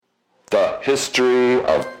history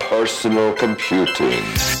of personal computing.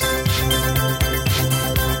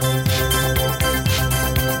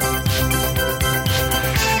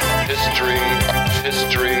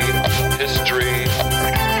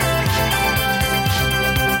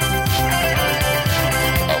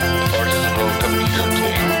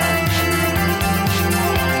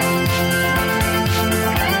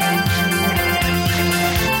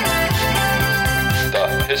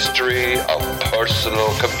 History of personal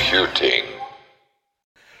computing.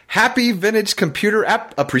 Happy Vintage Computer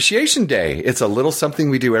App Appreciation Day. It's a little something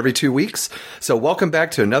we do every 2 weeks. So welcome back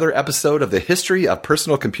to another episode of the History of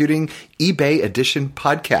Personal Computing eBay Edition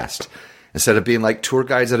podcast. Instead of being like tour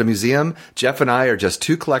guides at a museum, Jeff and I are just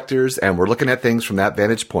two collectors, and we're looking at things from that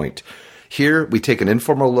vantage point. Here, we take an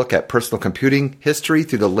informal look at personal computing history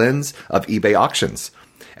through the lens of eBay auctions.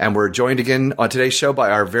 And we're joined again on today's show by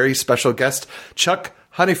our very special guest, Chuck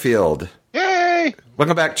Honeyfield. Yay!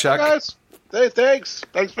 Welcome back, Chuck. Hey, guys. Hey, thanks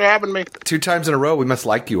for having me. 2 times in a row, we must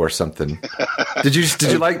like you or something. Do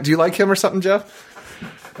you like him or something,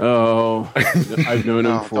 Jeff? Oh, I've known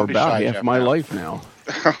him for about half my life now.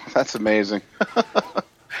 That's amazing.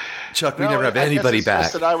 Chuck, we never have anybody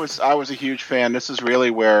back. I was a huge fan. This is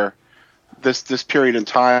really where this period in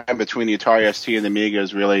time between the Atari ST and the Amiga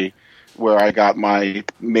is really where I got my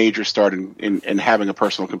major start in having a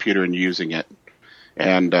personal computer and using it.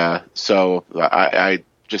 And so I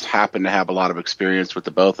just happen to have a lot of experience with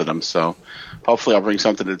the both of them. So hopefully I'll bring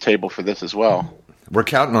something to the table for this as well. We're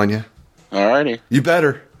counting on you. All righty. You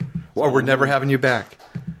better. Or we're never having you back.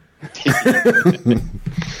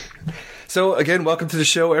 So again, welcome to the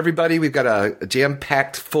show, everybody. We've got a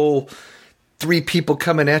jam-packed, full 3 people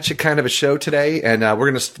coming at you kind of a show today. And we're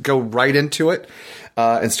going to go right into it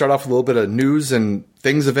and start off with a little bit of news and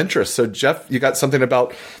things of interest. So Jeff, you got something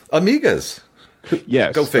about Amigas.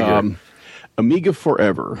 Yes. Go figure. Amiga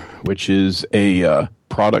Forever, which is a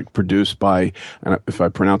product produced by, if I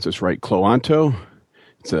pronounce this right, Cloanto.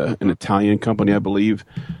 It's an Italian company, I believe.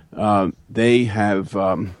 They have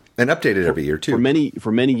and updated every year too. For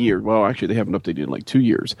many years. Well, actually, they haven't updated in like 2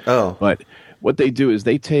 years. Oh, but what they do is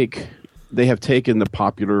they have taken the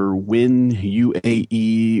popular Win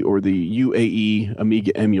UAE or the UAE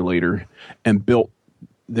Amiga emulator and built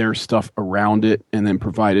their stuff around it, and then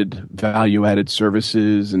provided value-added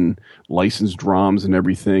services and licensed ROMs and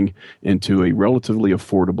everything into a relatively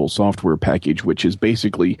affordable software package, which is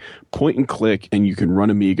basically point and click, and you can run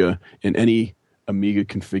Amiga in any Amiga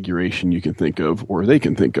configuration you can think of, or they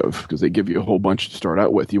can think of, because they give you a whole bunch to start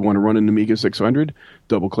out with. You want to run an Amiga 600,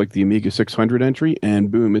 double-click the Amiga 600 entry, and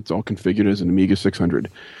boom, it's all configured as an Amiga 600.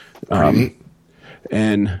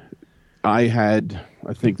 And I had,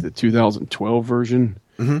 I think, the 2012 version.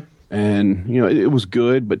 Mm-hmm. And, it was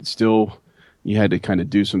good, but still you had to kind of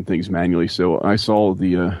do some things manually. So I saw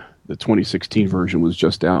the 2016 version was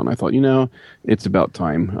just out, and I thought, it's about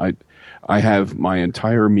time. I have my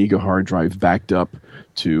entire Amiga hard drive backed up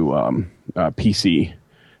to PC,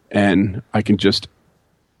 and I can just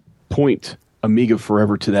point Amiga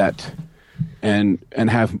Forever to that and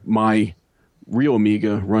have my real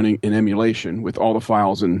Amiga running in emulation with all the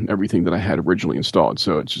files and everything that I had originally installed.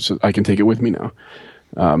 So it's just, I can take it with me now.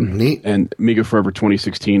 Neat. And Amiga Forever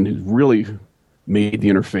 2016 has really made the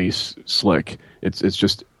interface slick. It's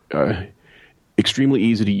just extremely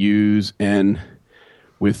easy to use, and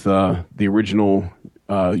with the original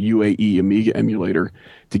UAE Amiga emulator,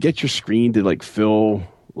 to get your screen to fill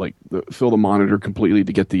the monitor completely,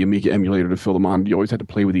 to get the Amiga emulator to fill the monitor, you always had to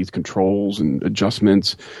play with these controls and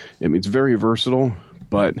adjustments. I mean, it's very versatile,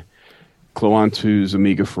 but Cloanto's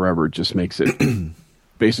Amiga Forever just makes it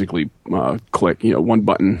basically click, one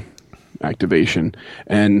button activation.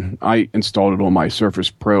 And I installed it on my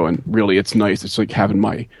Surface Pro, and really it's nice. It's like having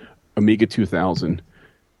my Amiga 2000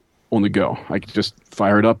 on the go. I could just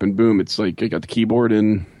fire it up and boom, it's like I got the keyboard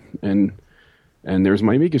and there's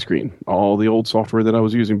my Amiga screen. All the old software that I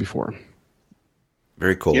was using before.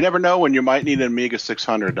 Very cool. You never know when you might need an Amiga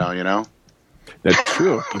 600 now, That's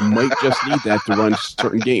true. You might just need that to run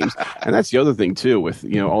certain games. And that's the other thing, too, with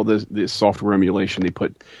all this software emulation. They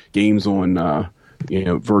put games on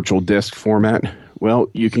virtual disk format. Well,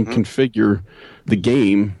 you can configure the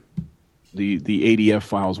game, the ADF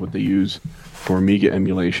files, what they use for Amiga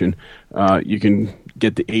emulation. You can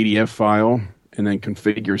get the ADF file and then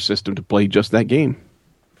configure your system to play just that game.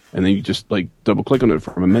 And then you just double-click on it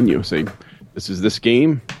from a menu. Say, this is this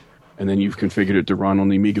game. And then you've configured it to run on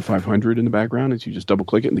the Amiga 500 in the background, and you just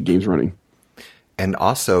double-click it, and the game's running. And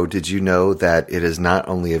also, did you know that it is not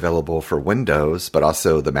only available for Windows, but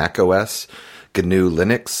also the Mac OS, GNU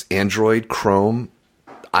Linux, Android, Chrome,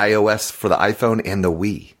 iOS for the iPhone, and the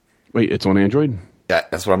Wii? Wait, it's on Android? Yeah,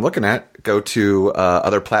 that's what I'm looking at. Go to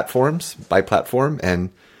other platforms, by platform, and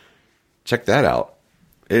check that out.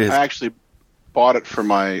 It is, I actually bought it for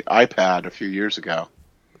my iPad a few years ago.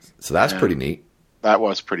 so that's pretty neat. That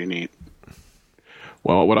was pretty neat.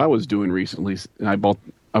 Well, what I was doing recently, I bought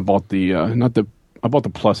the I bought the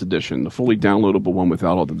Plus edition, the fully downloadable one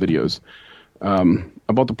without all the videos.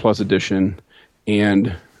 I bought the Plus edition,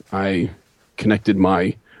 and I connected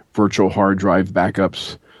my virtual hard drive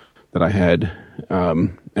backups that I had,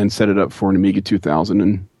 and set it up for an Amiga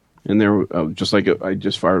 2000, and there, just like I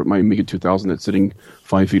just fired up my Amiga 2000 that's sitting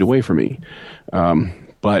 5 feet away from me.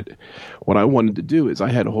 But what I wanted to do is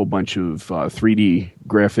I had a whole bunch of 3D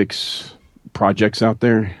graphics projects out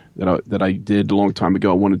there that I did a long time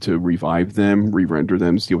ago. I wanted to revive them, re-render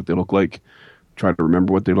them, see what they look like, try to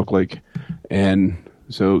remember what they look like, and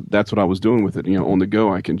so that's what I was doing with it. On the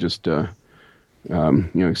go, I can just sit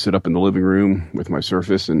up in the living room with my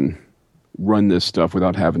Surface and run this stuff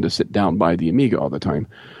without having to sit down by the Amiga all the time,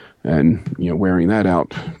 and wearing that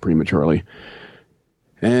out prematurely.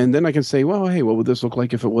 And then I can say, well, hey, what would this look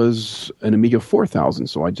like if it was an Amiga 4000?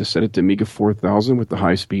 So I just set it to Amiga 4000 with the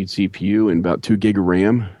high-speed CPU and about 2 gig of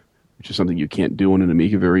RAM, which is something you can't do on an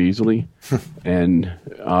Amiga very easily, and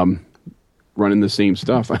running the same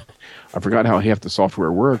stuff. I forgot how half the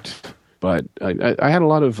software worked, but I had a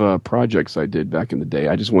lot of projects I did back in the day.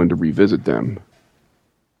 I just wanted to revisit them.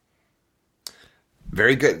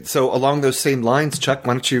 Very good. So along those same lines, Chuck,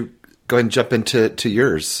 why don't you go ahead and jump into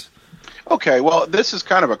yours? Okay, well, this is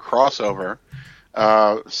kind of a crossover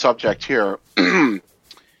subject here.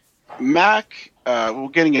 Mac, we're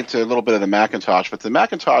getting into a little bit of the Macintosh, but the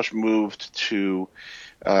Macintosh moved to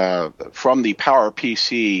from the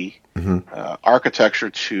PowerPC architecture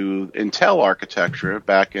to Intel architecture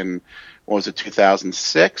back in, what was it,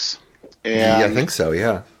 2006? And Yeah, I think so,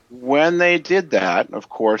 yeah. when they did that, of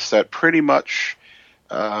course, that pretty much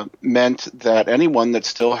meant that anyone that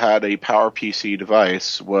still had a PowerPC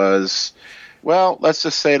device was, well, let's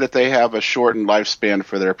just say that they have a shortened lifespan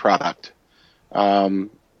for their product.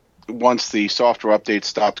 Once the software updates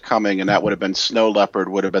stopped coming, and that would have been Snow Leopard,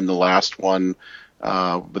 would have been the last one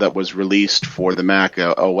that was released for the Mac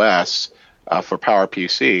OS for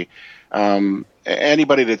PowerPC.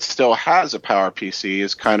 Anybody that still has a PowerPC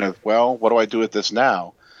is kind of, well, what do I do with this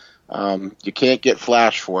now? You can't get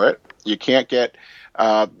Flash for it. You can't get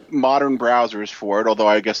modern browsers for it, although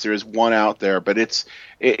I guess there is one out there. But it's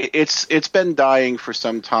been dying for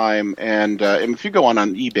some time, and if you go on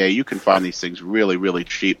eBay, you can find these things really, really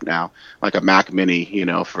cheap now, like a Mac Mini,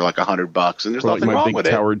 for like $100, and there's nothing wrong with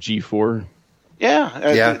it. Like my big tower G4.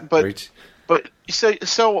 Yeah, great. But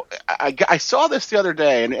so I saw this the other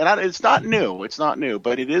day, and it's not new. It's not new,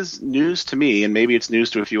 but it is news to me, and maybe it's news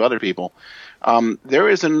to a few other people. There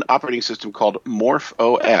is an operating system called Morph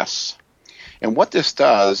OS. And what this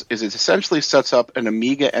does is it essentially sets up an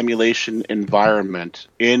Amiga emulation environment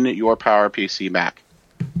in your PowerPC Mac.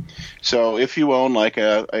 So if you own like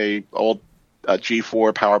a old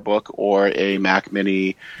G4 PowerBook or a Mac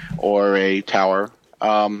Mini or a Tower,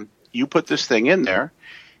 you put this thing in there,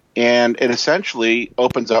 and it essentially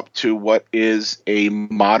opens up to what is a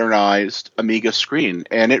modernized Amiga screen.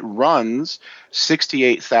 And it runs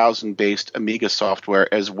 68,000-based Amiga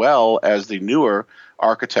software as well as the newer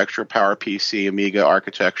architecture PowerPC Amiga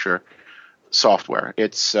architecture software.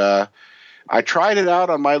 It's I tried it out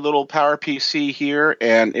on my little PowerPC here,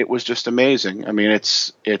 and it was just amazing. I mean,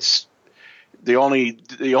 it's the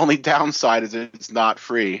only downside is it's not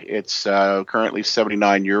free. It's currently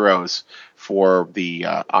 €79 for the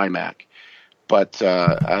iMac. But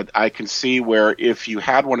I can see where if you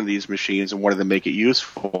had one of these machines and wanted to make it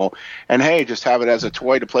useful, and hey, just have it as a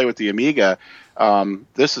toy to play with the Amiga,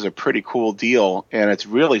 this is a pretty cool deal, and it's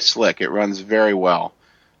really slick. It runs very well.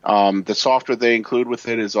 The software they include with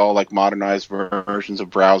it is all like modernized versions of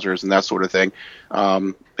browsers and that sort of thing.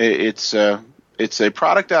 It's a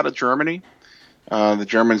product out of Germany. The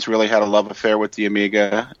Germans really had a love affair with the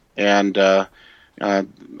Amiga, and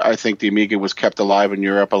I think the Amiga was kept alive in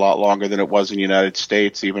Europe a lot longer than it was in the United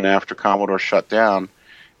States, even after Commodore shut down.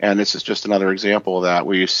 And this is just another example of that,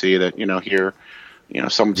 where you see that, here,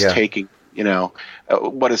 someone's taking,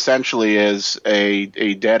 what essentially is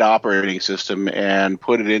a dead operating system and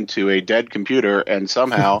put it into a dead computer, and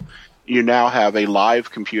somehow you now have a live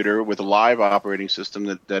computer with a live operating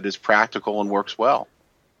system that is practical and works well.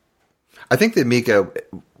 I think the Amiga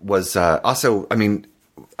was also,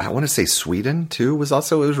 I want to say Sweden too was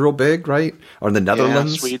real big, right? Or in the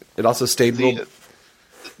Netherlands, Sweden. It also stayed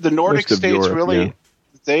the Nordic states Europe, really,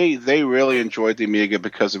 they really enjoyed the Amiga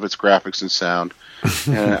because of its graphics and sound.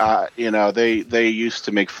 And they used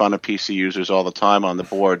to make fun of PC users all the time on the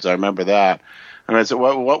boards. I remember that. And I said,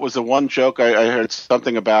 what was the one joke I heard?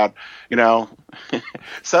 Something about,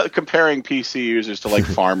 so comparing PC users to like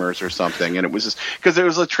farmers or something, and it was just because it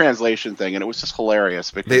was a translation thing, and it was just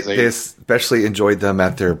hilarious because they especially enjoyed them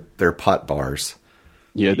at their pot bars.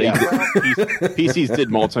 Yeah, PCs did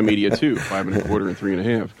multimedia too, 5 1/4 and 3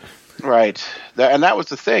 1/2. Right, and that was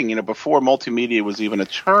the thing. Before multimedia was even a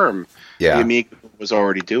term, the Amiga was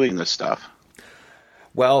already doing this stuff.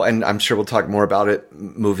 Well, and I'm sure we'll talk more about it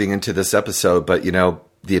moving into this episode, but,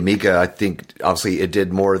 the Amiga, I think, obviously, it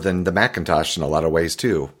did more than the Macintosh in a lot of ways,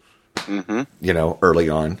 too, early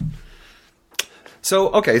on.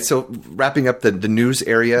 So wrapping up the news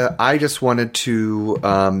area, I just wanted to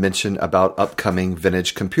mention about upcoming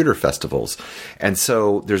vintage computer festivals. And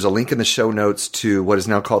so there's a link in the show notes to what is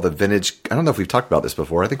now called the Vintage. I don't know if we've talked about this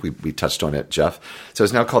before. I think we touched on it, Jeff. So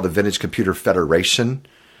it's now called the Vintage Computer Federation.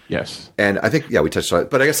 Yes. And I think, we touched on it.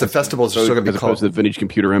 But I guess the festivals are still going to be called the Vintage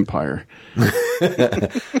Computer Empire.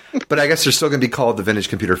 But I guess they're still going to be called the Vintage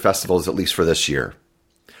Computer Festivals, at least for this year.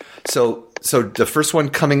 So the first one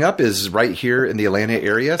coming up is right here in the Atlanta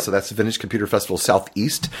area. So that's the Vintage Computer Festival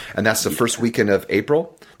Southeast. And that's the first weekend of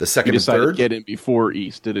April, the 2nd and 3rd. You decided to get in before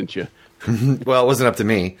East, didn't you? Well, it wasn't up to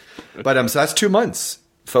me. But so that's 2 months,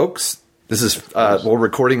 folks. This is, we're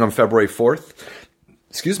recording on February 4th.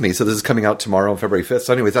 Excuse me. So this is coming out tomorrow on February 5th.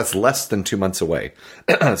 So anyways, that's less than 2 months away.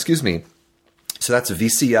 Excuse me. So that's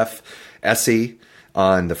VCF SE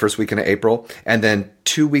on the first weekend of April. And then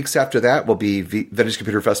 2 weeks after that will be Vintage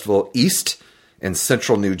Computer Festival East in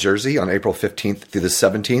Central New Jersey on April 15th through the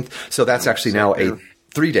 17th. So that's actually now a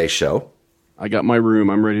 3-day show. I got my room.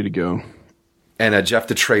 I'm ready to go. And Jeff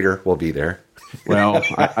the Trader will be there. Well,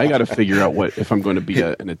 I got to figure out if I'm going to be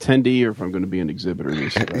an attendee or if I'm going to be an exhibitor in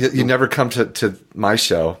this. You never come to my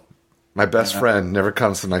show. My best friend never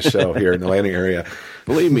comes to my show here in the Atlanta area.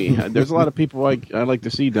 Believe me, there's a lot of people I like to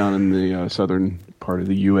see down in the southern part of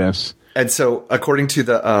the U.S. And so, according to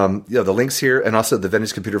the links here, and also the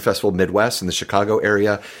Vintage Computer Festival Midwest in the Chicago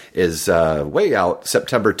area is way out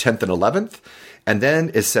September 10th and 11th. And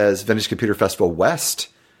then it says Vintage Computer Festival West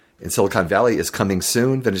in Silicon Valley is coming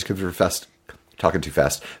soon. Vintage Computer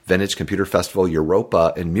Festival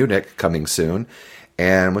Europa in Munich coming soon.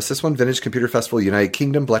 And what's this one? Vintage Computer Festival United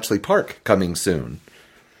Kingdom, Bletchley Park coming soon.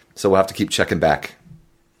 So we'll have to keep checking back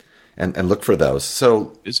and look for those.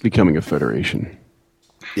 So it's becoming a federation.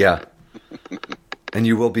 Yeah. And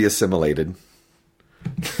you will be assimilated.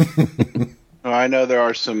 I know there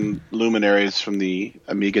are some luminaries from the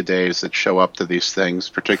Amiga days that show up to these things,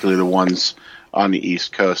 particularly the ones on the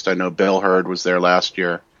East Coast. I know Bill Hurd was there last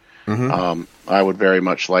year. Mm-hmm. I would very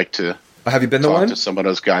much like to have you been talk to one? To some of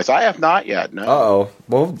those guys. I have not yet, no. Uh-oh.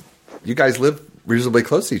 Well, you guys live reasonably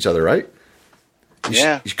close to each other, right?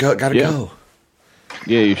 You gotta go.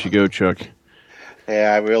 Yeah, you should go, Chuck.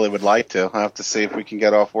 Yeah, I really would like to. I'll have to see if we can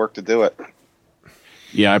get off work to do it.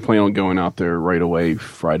 Yeah, I plan on going out there right away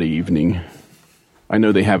Friday evening. I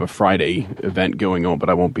know they have a Friday event going on, but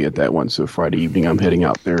I won't be at that one. So Friday evening, I'm heading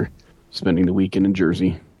out there, spending the weekend in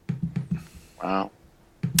Jersey. Wow.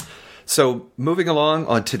 So moving along,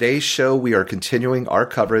 on today's show, we are continuing our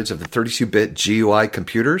coverage of the 32-bit GUI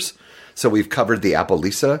computers. So we've covered the Apple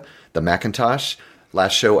Lisa, the Macintosh,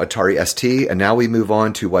 last show Atari ST, and now we move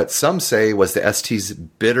on to what some say was the ST's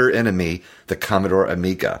bitter enemy, the Commodore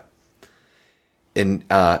Amiga. And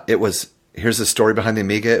here's the story behind the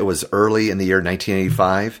Amiga. It was early in the year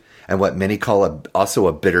 1985, and what many call also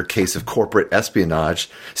a bitter case of corporate espionage.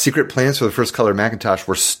 Secret plans for the first color Macintosh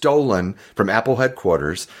were stolen from Apple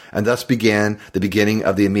headquarters, and thus began the beginning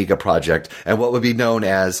of the Amiga project and what would be known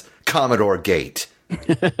as Commodore Gate.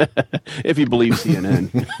 If you believe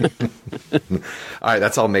CNN. All right,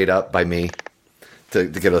 that's all made up by me to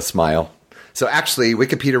get a smile. So actually,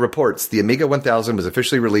 Wikipedia reports the Amiga 1000 was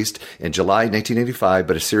officially released in July 1985,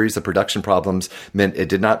 but a series of production problems meant it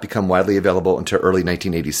did not become widely available until early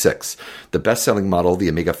 1986. The best-selling model, the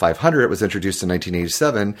Amiga 500, was introduced in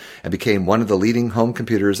 1987 and became one of the leading home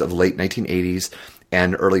computers of the late 1980s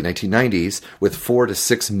and early 1990s, with 4 to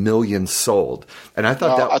 6 million sold. And I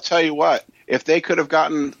thought I'll tell you what, if they could have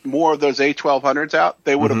gotten more of those A1200s out,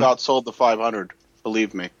 they would have outsold the 500,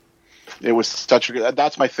 believe me. It was such a good.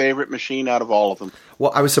 That's my favorite machine out of all of them.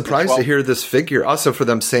 Well, I was surprised to hear this figure. Also, for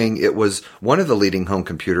them saying it was one of the leading home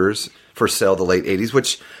computers for sale the late 80s,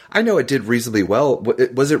 which I know it did reasonably well.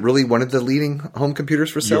 Was it really one of the leading home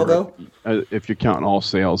computers for sale, Europe, though? If you're counting all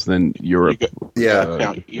sales, then Europe.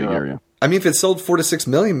 Europe. Area. I mean, if it sold 4 to 6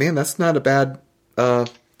 million, man, that's not a bad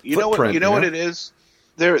footprint. You know what it is?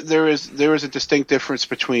 There is a distinct difference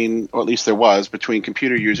between, or at least there was, between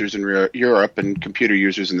computer users in Europe and computer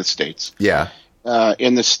users in the States. Yeah.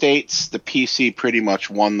 In the States, the PC pretty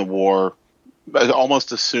much won the war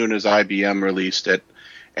almost as soon as IBM released it.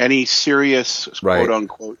 Any serious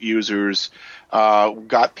quote-unquote users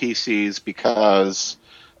got PCs because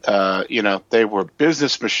they were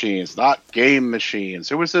business machines, not game machines.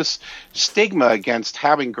 There was this stigma against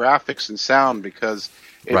having graphics and sound because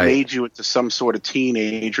it made you into some sort of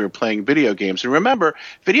teenager playing video games. And remember,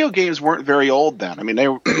 video games weren't very old then. I mean, they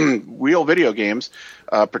were real video games,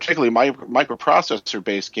 particularly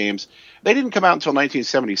microprocessor-based games. They didn't come out until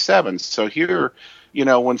 1977. So here,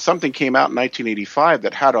 when something came out in 1985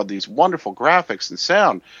 that had all these wonderful graphics and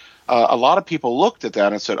sound, a lot of people looked at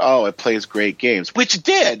that and said, "Oh, it plays great games," which it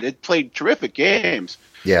did. It played terrific games.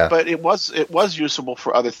 Yeah, but it was usable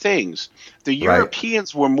for other things. The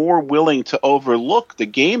Europeans were more willing to overlook the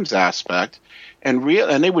games aspect, and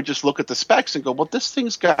they would just look at the specs and go, "Well, this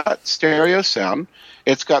thing's got stereo sound.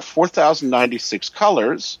 It's got 4,096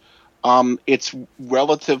 colors. It's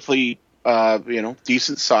relatively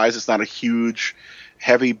decent size. It's not a huge,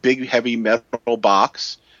 big heavy metal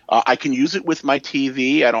box. I can use it with my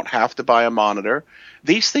TV. I don't have to buy a monitor."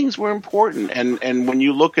 These things were important, and when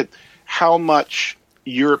you look at how much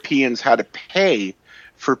Europeans had to pay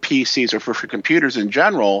for PCs or for computers in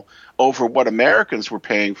general over what Americans were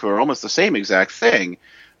paying for almost the same exact thing,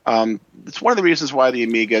 it's one of the reasons why the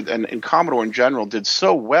Amiga and Commodore in general did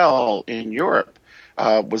so well in Europe,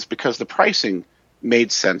 was because the pricing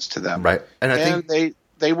made sense to them. Right, and I think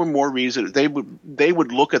they were more reason. They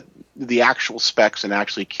would look at the actual specs and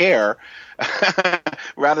actually care,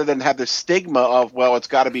 rather than have the stigma of, well, it's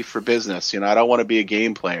got to be for business. I don't want to be a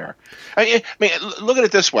game player. I mean, look at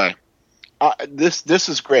it this way. This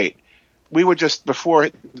is great. We were just before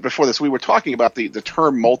this, we were talking about the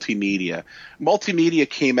term multimedia. Multimedia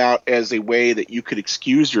came out as a way that you could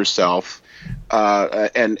excuse yourself,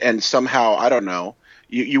 and somehow, I don't know,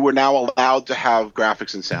 you were now allowed to have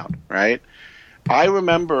graphics and sound, right? I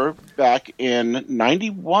remember back in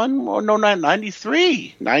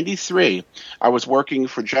 93, I was working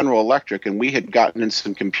for General Electric, and we had gotten in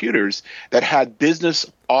some computers that had business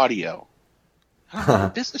audio.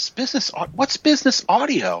 What's business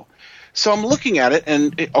audio? So I'm looking at it,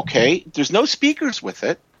 and there's no speakers with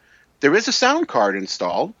it. There is a sound card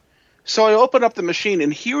installed. So I open up the machine,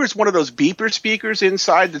 and here is one of those beeper speakers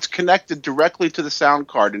inside that's connected directly to the sound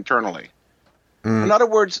card internally. In other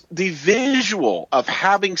words, the visual of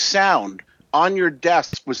having sound on your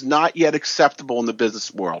desk was not yet acceptable in the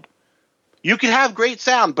business world. You could have great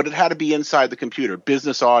sound, but it had to be inside the computer,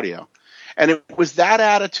 business audio. And it was that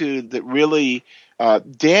attitude that really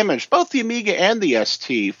damaged both the Amiga and the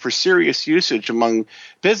ST for serious usage among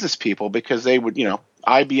business people, because they would,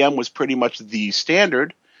 IBM was pretty much the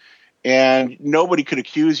standard, and nobody could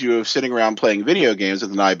accuse you of sitting around playing video games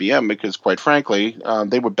with an IBM because, quite frankly,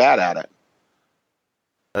 they were bad at it.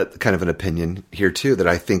 Kind of an opinion here too, that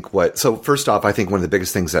I think so first off, I think one of the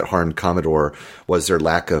biggest things that harmed Commodore was their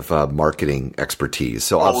lack of marketing expertise.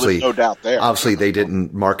 So obviously, there's no doubt there. Obviously they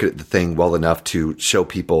didn't market the thing well enough to show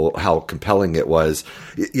people how compelling it was.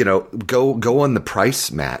 Go on the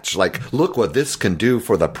price match. Like, look what this can do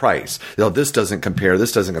for the price. This doesn't compare.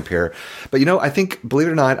 But I think, believe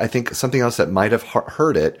it or not, I think something else that might have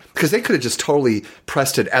hurt it, because they could have just totally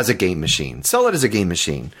pressed it as a game machine, sell it as a game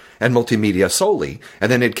machine and multimedia solely, and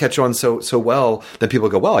then it'd catch on so well that people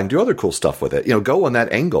go, well, I can do other cool stuff with it. Go on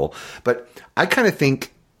that angle. But I kind of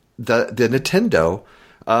think the Nintendo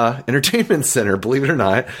Entertainment Center, believe it or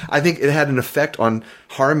not, I think it had an effect on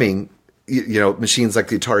harming machines like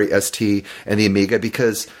the Atari ST and the Amiga,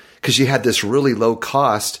 because you had this really low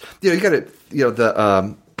cost. You got it.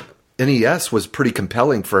 The NES was pretty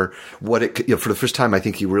compelling for what it for the first time. I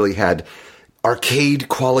think you really had arcade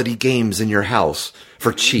quality games in your house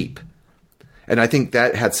for cheap. And I think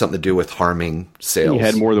that had something to do with harming sales. You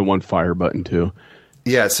had more than one fire button, too.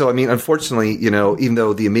 Yeah, so, I mean, unfortunately, even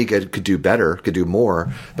though the Amiga could do better, could do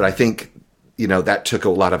more, but I think, that took a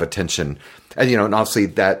lot of attention. And, and obviously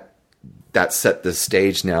that set the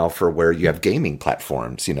stage now for where you have gaming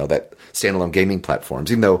platforms, that standalone gaming platforms,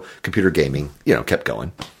 even though computer gaming, kept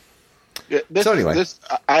going. Yeah,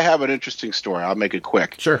 I have an interesting story. I'll make it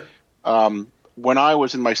quick. Sure. When I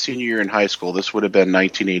was in my senior year in high school, this would have been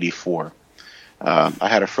 1984. I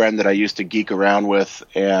had a friend that I used to geek around with,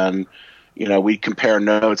 and we'd compare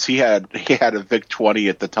notes. He had a VIC-20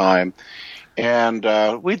 at the time, and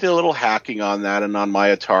we did a little hacking on that and on my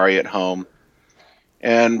Atari at home.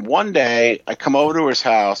 And one day, I come over to his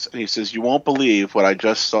house, and he says, "You won't believe what I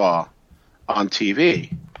just saw on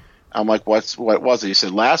TV." I'm like, what was it? He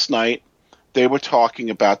said, "Last night, they were talking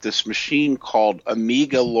about this machine called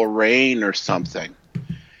Amiga Lorraine or something.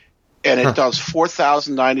 And it does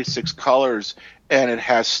 4,096 colors, and it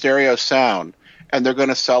has stereo sound. and they're going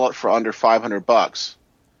to sell it for under $500.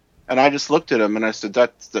 And I just looked at him and I said,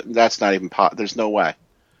 that's not even there's no way.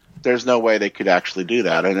 There's no way they could actually do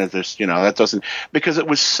that. And there's, that doesn't, because it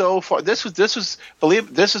was so far. This is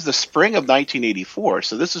the spring of 1984.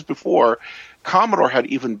 So this is before Commodore had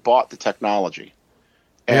even bought the technology.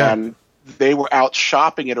 And they were out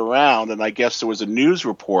shopping it around. And I guess there was a news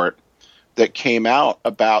report that came out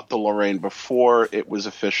about the Lorraine before it was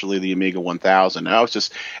officially the Amiga 1000.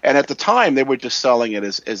 And at the time they were just selling it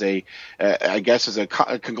as a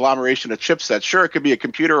conglomeration of chipsets. Sure, it could be a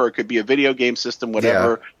computer or it could be a video game system,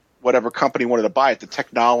 whatever company wanted to buy it. The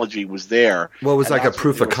technology was there. Well, it was like a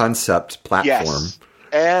proof of concept platform.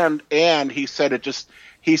 Yes. And he said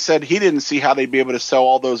he said he didn't see how they'd be able to sell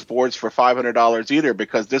all those boards for $500 either,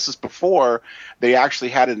 because this is before they actually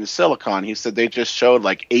had it in silicon. He said they just showed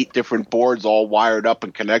like 8 different boards all wired up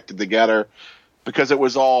and connected together because it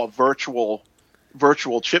was all virtual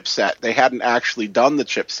chipset. They hadn't actually done the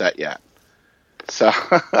chipset yet. So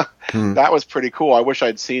that was pretty cool. I wish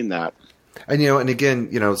I'd seen that. And, and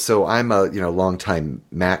again, so I'm a, longtime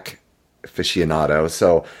Mac aficionado.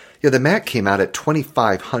 So, the Mac came out at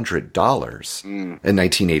 $2,500 in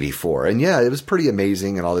 1984. And it was pretty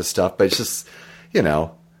amazing and all this stuff. But it's just,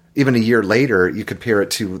 even a year later, you compare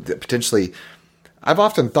it to potentially. I've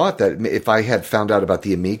often thought that if I had found out about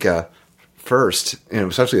the Amiga first,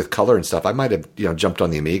 especially with color and stuff, I might have, jumped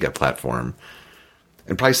on the Amiga platform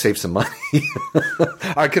and probably saved some money.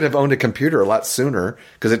 I could have owned a computer a lot sooner,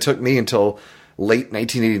 because it took me until late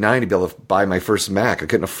 1989 to be able to buy my first Mac. I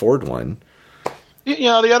couldn't afford one. The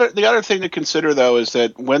other thing to consider, though, is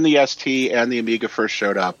that when the ST and the Amiga first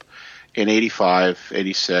showed up in 85,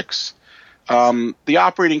 86, the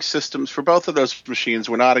operating systems for both of those machines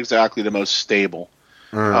were not exactly the most stable.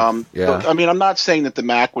 But, I'm not saying that the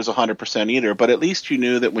Mac was 100% either, but at least you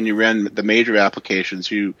knew that when you ran the major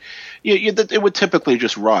applications, it would typically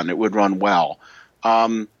just run. It would run well.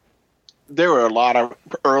 There were a lot of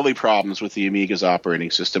early problems with the Amiga's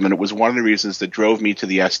operating system, and it was one of the reasons that drove me to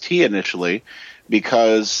the ST initially,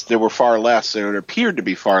 because there appeared to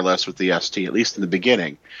be far less with the ST, at least in the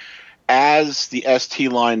beginning. As the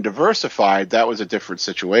ST line diversified, that was a different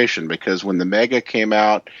situation, because when the Mega came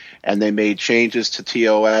out and they made changes to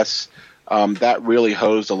TOS, that really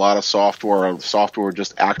hosed a lot of software. Software would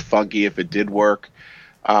just act funky if it did work.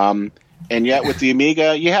 And yet with the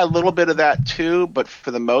Amiga, you had a little bit of that too, but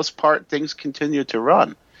for the most part, things continued to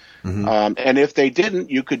run. Mm-hmm. And if they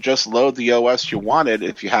didn't, you could just load the OS you wanted,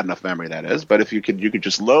 if you had enough memory, that is. But if you could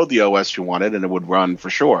just load the OS you wanted, and it would run for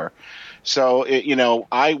sure. So,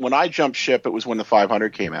 when I jumped ship, it was when the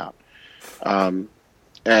 500 came out. And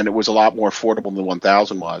it was a lot more affordable than the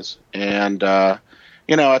 1000 was. And, at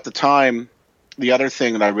the time, the other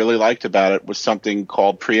thing that I really liked about it was something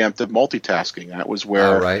called preemptive multitasking. That was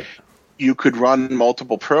where you could run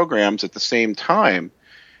multiple programs at the same time.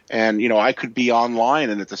 And, I could be online,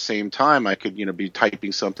 and at the same time I could, be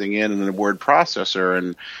typing something in a word processor,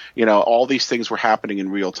 and, all these things were happening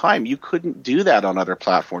in real time. You couldn't do that on other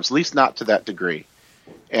platforms, at least not to that degree.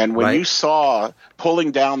 And when you saw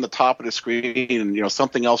pulling down the top of the screen and,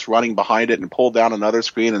 something else running behind it, and pull down another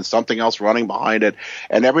screen and something else running behind it,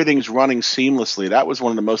 and everything's running seamlessly, that was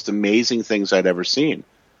one of the most amazing things I'd ever seen.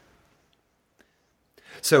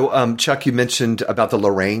 So, Chuck, you mentioned about the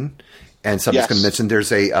Lorraine. And so I'm just going to mention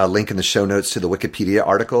there's a link in the show notes to the Wikipedia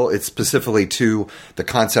article. It's specifically to the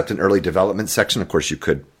concept and early development section. Of course, you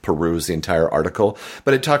could peruse the entire article,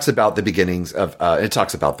 but it talks about the beginnings of it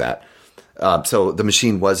talks about that. So the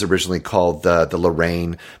machine was originally called the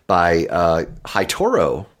Lorraine by High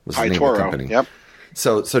Toro was the name of the company. Yep.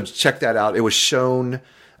 So check that out. It was shown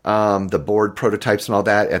the board prototypes and all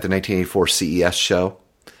that at the 1984 CES show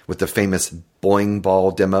with the famous Boing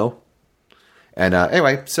Ball demo. And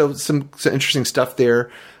anyway, so some interesting stuff there.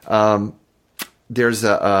 There's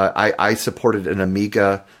I supported an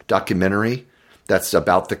Amiga documentary that's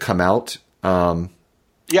about to come out. I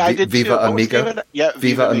did Viva too. Amiga.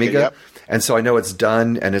 Viva Amiga. Yep. And so I know it's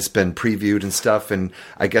done and it's been previewed and stuff. And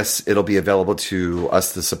I guess it'll be available to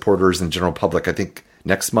us, the supporters and general public, I think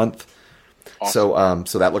next month. Awesome.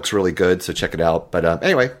 So that looks really good. So check it out. But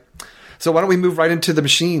anyway, so why don't we move right into the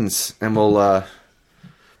machines, and we'll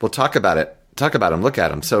talk about it. Talk about them. Look at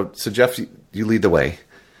them. So Jeff, you lead the way.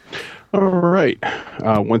 All right.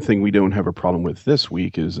 One thing we don't have a problem with this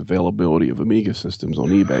week is availability of Amiga systems on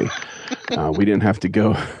eBay. We didn't have to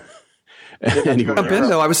go anywhere. Ben,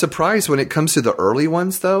 though, I was surprised when it comes to the early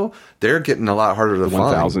ones, though. They're getting a lot harder to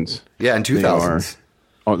find. 1000s. Yeah, and 2000s.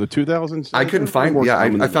 Oh, the 2000s? I couldn't find. Yeah,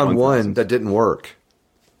 I found one that didn't work.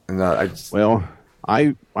 And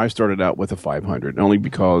I started out with a 500 only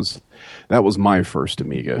because that was my first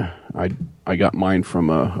Amiga. I got mine from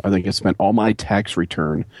I think I spent all my tax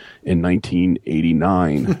return in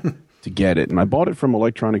 1989 to get it, and I bought it from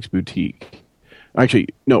Electronics Boutique. Actually,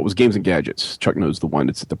 no, it was Games and Gadgets. Chuck knows the one.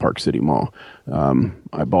 It's at the Park City Mall.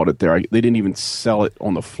 I bought it there. They didn't even sell it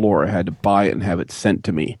on the floor. I had to buy it and have it sent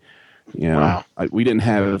to me. You know, Wow. We didn't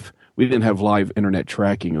have live internet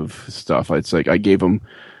tracking of stuff. It's like I gave them,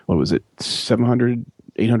 what was it, $700,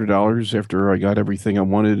 $800 after I got everything I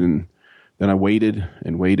wanted, and then I waited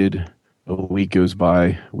and waited. A week goes by,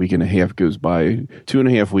 a week and a half goes by.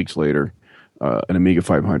 2.5 weeks later, an Amiga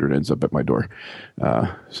 500 ends up at my door.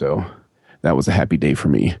 So that was a happy day for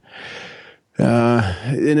me.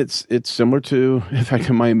 And it's similar to, in fact,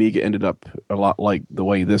 my Amiga ended up a lot like the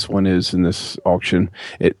way this one is in this auction.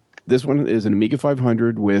 This one is an Amiga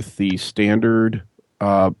 500 with the standard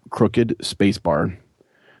crooked spacebar.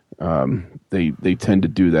 They tend to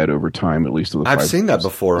do that over time, at least. I've seen that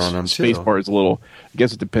before on them too. Spacebar is a little. I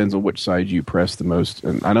guess it depends on which side you press the most,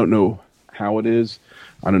 and I don't know how it is.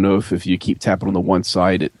 I don't know if you keep tapping on the one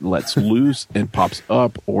side, it lets loose and pops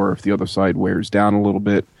up, or if the other side wears down a little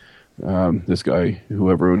bit. This guy,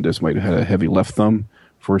 whoever owned this, might have had a heavy left thumb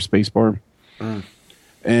for a spacebar.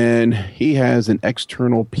 And he has an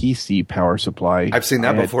external PC power supply. I've seen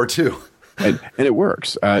that before too. and it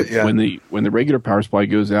works. Yeah. When the regular power supply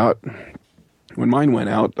goes out, when mine went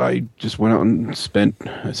out, I just went out and spent,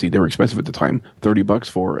 they were expensive at the time, $30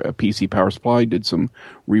 for a PC power supply, did some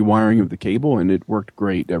rewiring of the cable, and it worked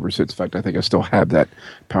great ever since. In fact, I think I still have that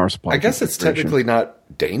power supply. I guess it's technically not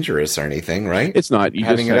dangerous or anything, right? It's not. You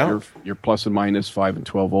Having just it have out? your plus and minus 5 and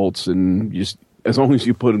 12 volts, and just as long as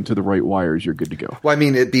you put them to the right wires, you're good to go. Well, I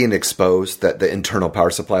mean, it being exposed, that the internal power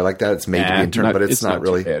supply like that, it's made to be internal, but it's not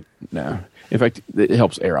really. Too bad. No. In fact, it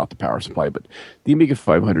helps air out the power supply, but the Amiga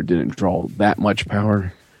 500 didn't draw that much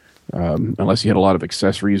power unless you had a lot of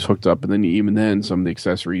accessories hooked up, and then even then, some of the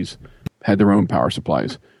accessories had their own power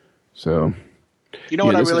supplies. So, You know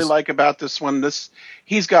what I really like about this one?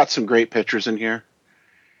 He's got some great pictures in here.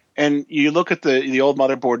 And you look at the old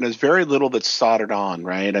motherboard, and there's very little that's soldered on,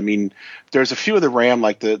 right? I mean, there's a few of the RAM,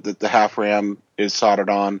 like the half RAM is soldered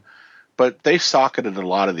on, but they socketed a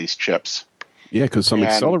lot of these chips. Yeah, because some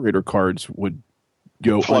accelerator cards would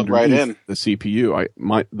go plug right in the CPU.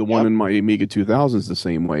 The one in my Amiga 2000 is the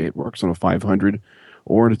same way. It works on a 500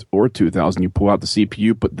 or 2000. You pull out the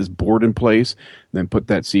CPU, put this board in place, then put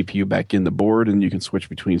that CPU back in the board, and you can switch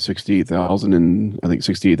between 68,000 and I think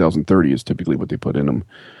 68,030 is typically what they put in them.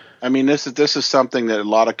 I mean, this is something that a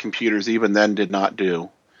lot of computers even then did not do.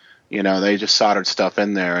 You know, they just soldered stuff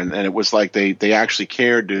in there, and it was like they actually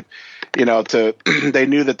cared to, they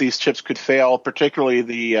knew that these chips could fail, particularly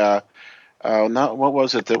the what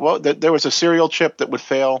was it? There was a serial chip that would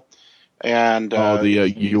fail, and the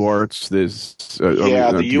UARTs. The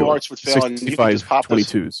UARTs would fail, and you could just pop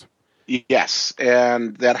 22s. Yes,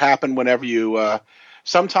 and that happened whenever you.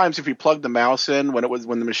 Sometimes if you plugged the mouse in when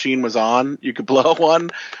the machine was on, you could blow one.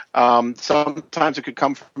 Sometimes it could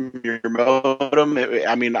come from your modem.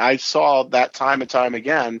 I saw that time and time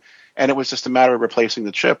again, and it was just a matter of replacing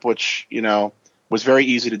the chip, which was very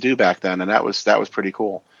easy to do back then, and that was pretty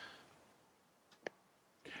cool.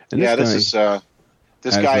 And this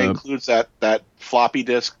guy includes that floppy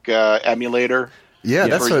disk emulator. Yeah,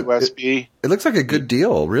 that's for USB. It looks like a good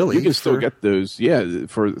deal, really. You can still get those. Yeah,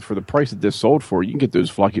 for the price that this sold for, you can get those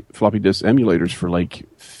floppy disk emulators for like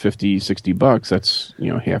 $50-$60. That's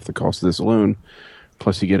half the cost of this alone.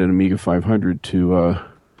 Plus, you get an Amiga 500 to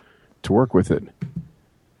work with it.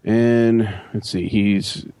 And let's see,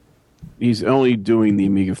 he's only doing the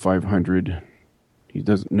Amiga 500. He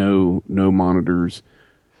doesn't know no monitors.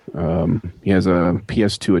 He has a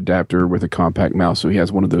PS2 adapter with a compact mouse, so he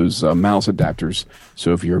has one of those mouse adapters.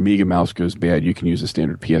 So if your Amiga mouse goes bad, you can use a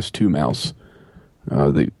standard PS2 mouse.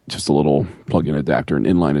 Just a little plug-in adapter, an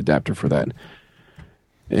inline adapter for that.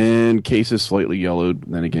 And case is slightly yellowed.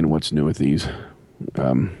 Then again, what's new with these?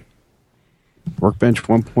 Workbench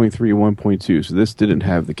 1.3, 1.2. So this didn't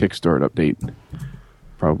have the Kickstart update.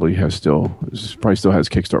 Probably still has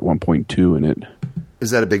Kickstart 1.2 in it.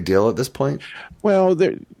 Is that a big deal at this point? Well,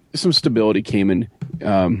 some stability came in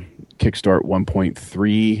Kickstart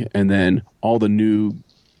 1.3, and then all the new,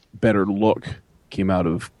 better look came out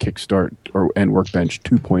of Kickstart and Workbench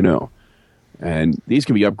 2.0. And these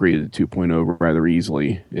can be upgraded to 2.0 rather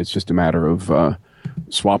easily. It's just a matter of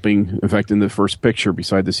swapping. In fact, in the first picture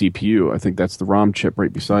beside the CPU, I think that's the ROM chip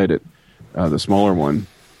right beside it, the smaller one.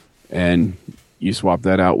 And you swap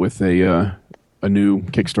that out with a new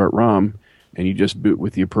Kickstart ROM, and you just boot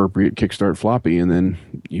with the appropriate Kickstart floppy, and then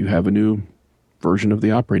you have a new version of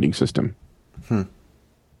the operating system.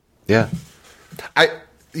 Yeah.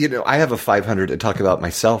 I have a 500 to talk about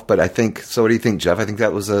myself, but I think, so what do you think, Jeff? I think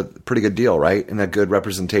that was a pretty good deal, right? And a good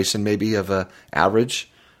representation maybe of a average.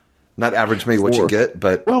 Not average, maybe what you get,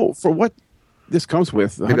 but... Well, for what this comes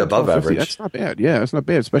with... Maybe above average. That's not bad. Yeah, that's not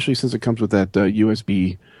bad, especially since it comes with that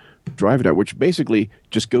USB drive adapter, which basically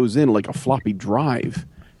just goes in like a floppy drive,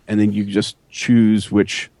 and then you just choose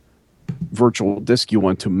which virtual disk you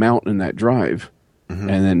want to mount in that drive, and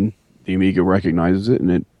then the Amiga recognizes it, and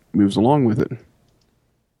it moves along with it.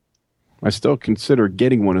 I still consider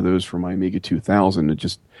getting one of those for my Amiga 2000. I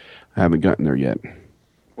haven't gotten there yet.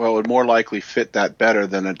 Well, it would more likely fit that better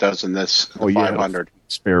than it does in this 500.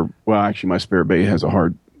 Well, actually, my spare bay has a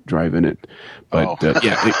hard drive in it. But,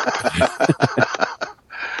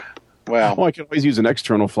 well, I can always use an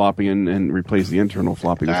external floppy and replace the internal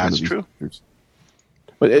floppy. That's true.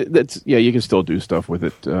 But you can still do stuff with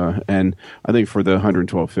it. And I think for the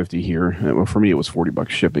 $112.50 here, well, for me, it was $40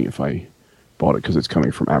 shipping if I bought it because it's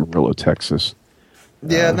coming from Amarillo, Texas.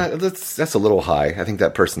 Yeah, that's a little high. I think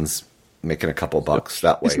that person's making a couple bucks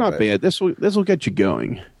that way. It's not bad. This will get you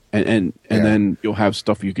going, and then you'll have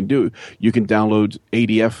stuff you can do. You can download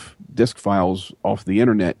ADF disk files off the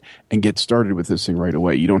internet and get started with this thing right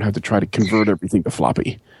away. You don't have to try to convert everything to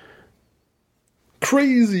floppy.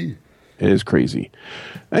 Crazy. It is crazy.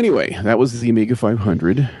 Anyway, that was the Amiga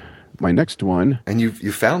 500. My next one. And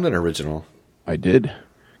you found an original. I did,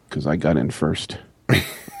 because I got in first.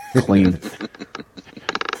 Clean.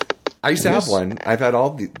 I used to have one. I've had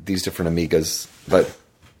all these different Amigas, but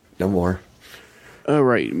no more. All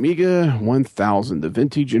right, Amiga 1000, the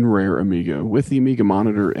vintage and rare Amiga with the Amiga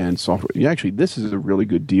monitor and software. Yeah, actually, this is a really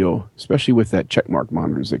good deal, especially with that checkmark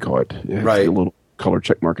monitor, as they call it. Right. A little color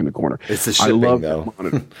checkmark in the corner. It's the shipping, though.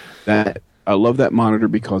 I love that monitor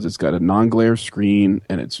because it's got a non-glare screen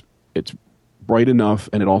and it's bright enough,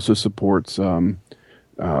 and it also supports.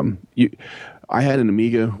 I had an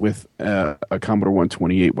Amiga with a Commodore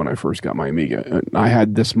 128 when I first got my Amiga, and I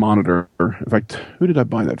had this monitor. In fact, who did I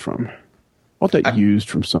buy that from? I bought that used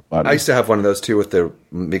from somebody. I used to have one of those too with the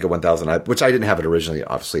Amiga 1000, which I didn't have it originally.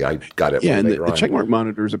 Obviously, I got it. Yeah, and the checkmark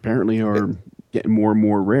monitors apparently are getting more and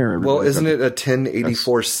more more rare. Isn't it a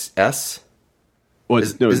 1084S? Well, the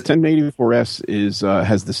 1084S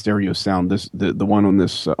has the stereo sound. The one on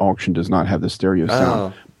this auction does not have the stereo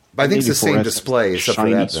sound. But I think it's the same display, except for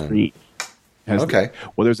that. Screen. Okay.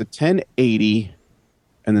 There's a 1080,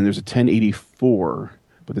 and then there's a 1084.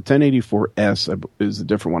 But the 1084S is a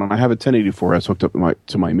different one. I have a 1084S hooked up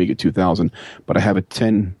to my Amiga 2000, but I have a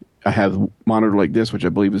monitor like this, which I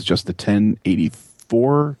believe is just the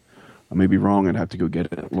 1084. I may be wrong. I'd have to go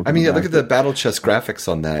get it. Look at the Battle Chest graphics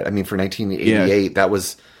on that. I mean, for 1988, that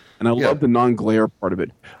was... And I love the non-glare part of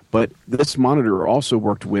it. But this monitor also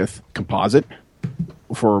worked with composite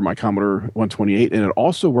for my Commodore 128, and it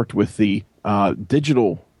also worked with the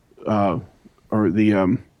digital, the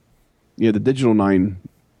digital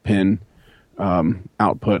 9-pin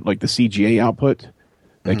output, like the CGA output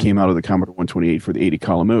that came out of the Commodore 128 for the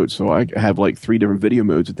 80-column mode. So I have like 3 different video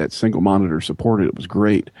modes that single monitor supported. It was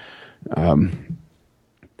great. But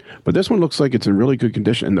this one looks like it's in really good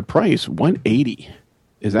condition, and the price, $180,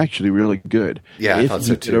 is actually really good. Yeah, I thought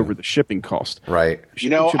so too. Get over the shipping cost, right?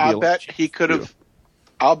 I'll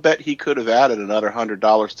bet he could have added another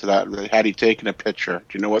 $100 to that had he taken a picture.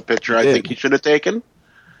 Do you know what picture I think he should have taken?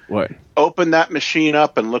 What? Open that machine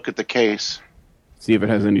up and look at the case. See if it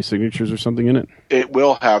has any signatures or something in it. It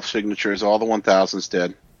will have signatures. All the 1000s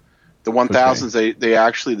did. The 1000s, they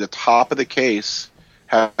actually, the top of the case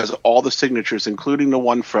has all the signatures, including the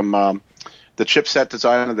one from the chipset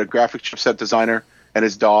designer, the graphic chipset designer, and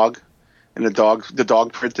his dog. And the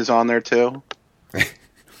dog print is on there too.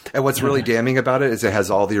 And what's really damning about it is it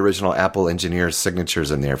has all the original Apple engineers'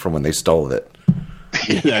 signatures in there from when they stole it.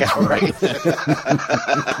 Yeah, right.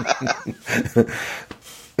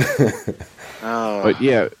 But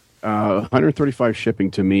yeah, 135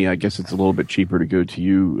 shipping to me. I guess it's a little bit cheaper to go to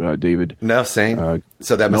you, David. No, same.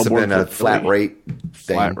 So that must have been a flat rate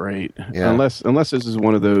thing. Flat rate. Yeah. Unless this is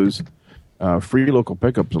one of those free local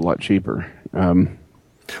pickups, a lot cheaper.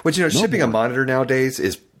 Which, shipping a monitor nowadays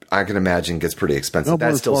is, I can imagine, gets pretty expensive.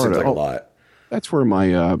 Melbourne, that still Florida. seems like a lot. That's where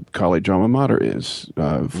my college alma mater is.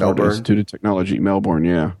 Florida Institute of Technology, Melbourne,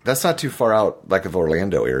 yeah. That's not too far out, like of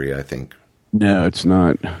Orlando area, I think. No, it's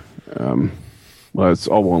not. Well, it's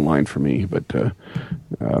all online for me, but...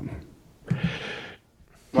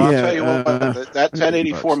 I'll tell you what, that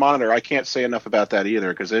 1084 monitor, I can't say enough about that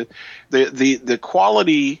either, because the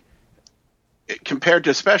quality, compared to,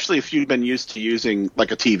 especially if you've been used to using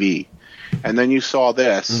like a TV, and then you saw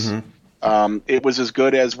this, It was as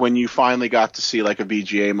good as when you finally got to see like a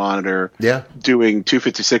VGA monitor Yeah. doing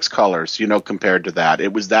 256 colors, compared to that.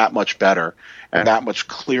 It was that much better and that much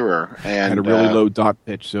clearer. And Had a really low dot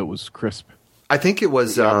pitch, so it was crisp. I think it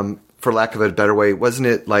was, for lack of a better way, wasn't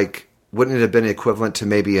it like, wouldn't it have been equivalent to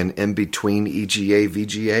maybe an in-between EGA,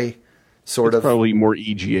 VGA sort of? Probably more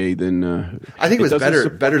EGA than... I think it was better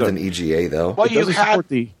the- than EGA, though. Well, it doesn't support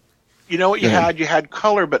the... you know what you had? You had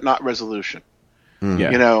color but not resolution.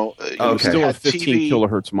 Yeah. You Okay. Still a had 15 TV.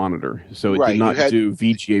 kilohertz monitor, so it Right, did not you had- do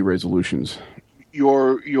VGA resolutions.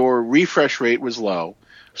 Your refresh rate was low,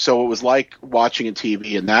 so it was like watching a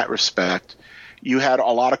TV in that respect. You had a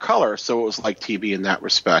lot of color, so it was like TV in that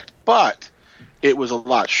respect. But it was a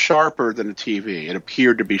lot sharper than a TV. It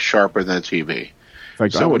appeared to be sharper than a TV. In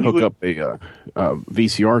fact, So I would when you hook up a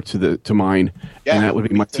VCR to mine, Yeah, and that would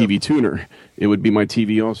be me my too. TV tuner. It would be my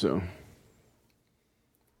TV also.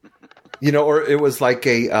 Or it was like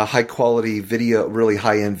a high-quality video, really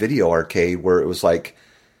high-end video arcade where it was like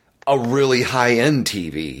a really high-end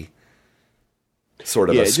TV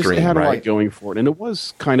sort of a It screen, had a lot right? going for it, and it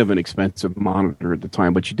was kind of an expensive monitor at the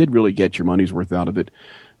time, but you did really get your money's worth out of it.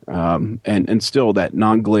 And still, that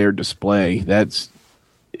non-glare display,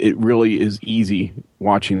 it really is easy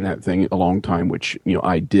watching that thing a long time, which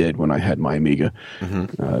I did when I had my Amiga,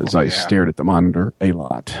 as I stared at the monitor a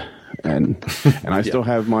lot. And I still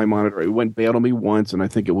have my monitor. It went bad on me once, and I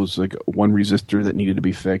think it was like one resistor that needed to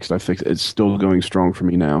be fixed. I fixed it. It's still going strong for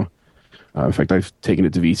me now. In fact, I've taken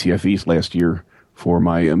it to VCF East last year for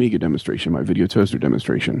my Amiga demonstration, my video toaster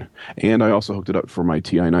demonstration. And I also hooked it up for my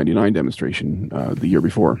TI-99 demonstration the year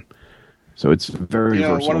before. So it's very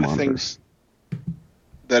versatile One of the monitor. things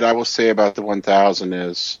that I will say about the 1000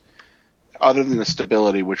 is, other than the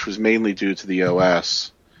stability, which was mainly due to the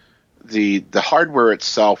OS, the hardware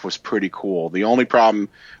itself was pretty cool. The only problem,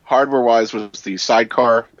 hardware-wise, was the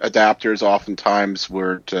sidecar adapters. Oftentimes,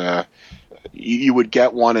 were you would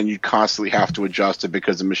get one and you'd constantly have to adjust it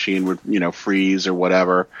because the machine would freeze or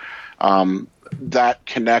whatever. That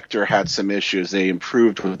connector had some issues. They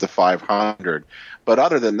improved with the 500, but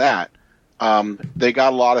other than that, they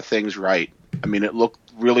got a lot of things right. I mean, it looked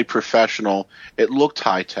really professional. It looked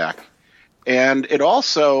high tech, and it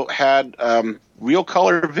also had real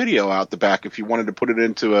color video out the back. If you wanted to put it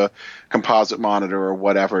into a composite monitor or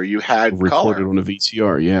whatever, you had Recorded color. on a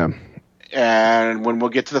VCR, yeah. And when we'll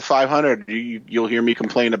get to the 500, you'll hear me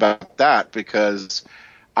complain about that, because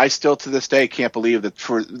I still to this day can't believe that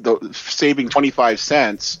for saving 25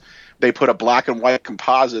 cents, they put a black and white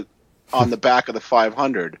composite on the back of the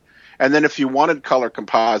 500. And then if you wanted color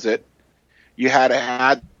composite, you had to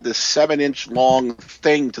add this 7-inch long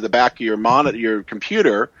thing to the back of your monitor, your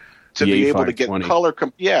computer, to The be able to get A520. color.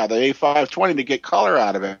 The A520 to get color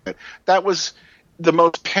out of it. That was the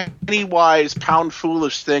most penny-wise,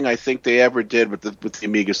 pound-foolish thing I think they ever did with the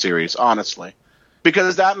Amiga series, honestly.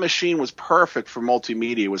 Because that machine was perfect for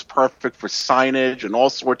multimedia. It was perfect for signage and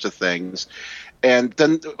all sorts of things. And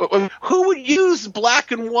then who would use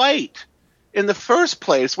black and white in the first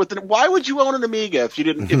place? Why would you own an Amiga if you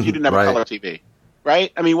didn't have Right. a color TV?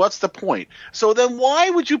 Right? I mean, what's the point? So then why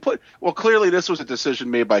would you put... Well, clearly this was a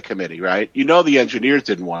decision made by committee, right? The engineers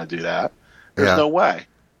didn't want to do that. There's no way.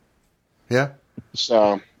 Yeah.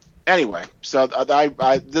 So anyway,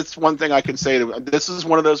 I that's one thing I can say. This is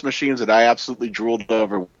one of those machines that I absolutely drooled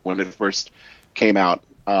over when it first came out.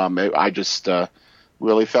 I just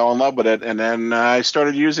really fell in love with it, and then I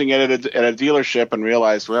started using it at a dealership and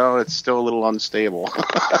realized, well, it's still a little unstable.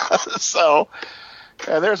 So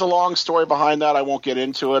there's a long story behind that. I won't get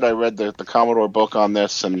into it. I read the Commodore book on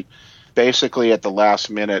this, and basically at the last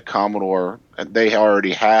minute, Commodore, they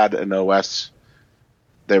already had an OS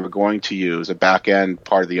they were going to use, a back-end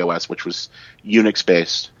part of the OS, which was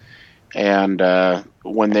Unix-based. And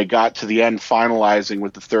when they got to the end finalizing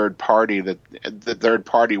with the third party, the third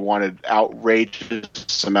party wanted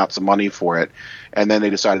outrageous amounts of money for it, and then they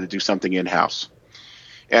decided to do something in-house.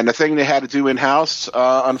 And the thing they had to do in-house,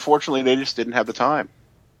 unfortunately, they just didn't have the time.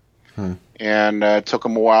 And it took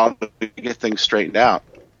them a while to get things straightened out.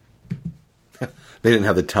 They didn't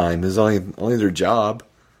have the time. It was only their job.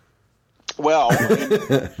 Well,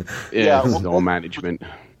 Yeah, this is all management.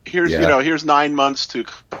 here's 9 months to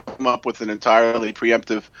come up with an entirely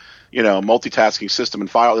preemptive, multitasking system and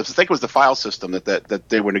file. I think it was the file system that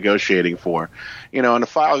they were negotiating for. And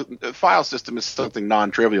the file system is something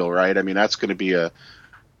non-trivial, right? I mean, that's going to be a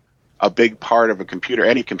big part of a computer,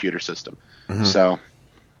 any computer system. Mm-hmm. So,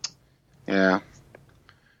 yeah.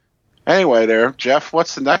 Anyway, there, Jeff.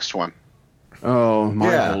 What's the next one? Oh,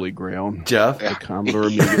 my Yeah. holy grail. Jeff, The Commodore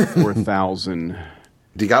Amiga 4000.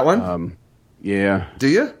 do you got one? Yeah. Do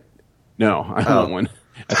you? No, I don't want one.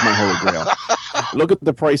 That's my holy grail. Look at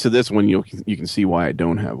the price of this one. You can see why I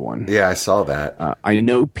don't have one. Yeah, I saw that. I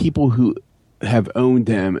know people who have owned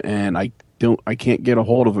them, and I can't get a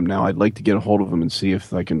hold of them now. I'd like to get a hold of them and see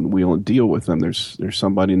if I can wheel and deal with them. There's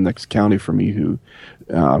somebody in the next county from me who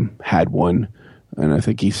had one, and I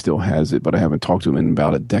think he still has it, but I haven't talked to him in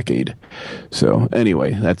about a decade. So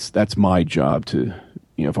anyway, that's my job to,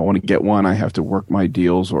 if I want to get one, I have to work my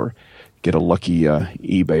deals or get a lucky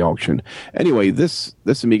eBay auction. Anyway, this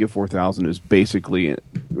Amiga 4000 is basically,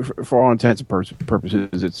 for all intents and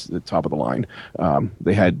purposes, it's the top of the line.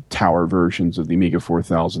 They had tower versions of the Amiga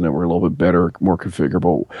 4000 that were a little bit better, more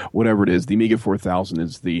configurable. Whatever it is, the Amiga 4000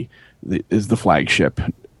 is the flagship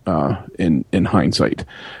in hindsight.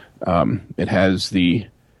 It has the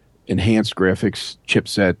enhanced graphics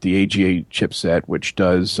chipset, the AGA chipset, which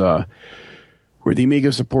does. Where the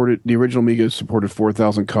original Amiga supported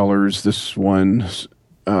 4,000 colors. This one,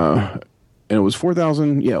 and it was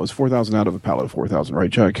 4,000. Yeah, it was 4,000 out of a palette of 4,000,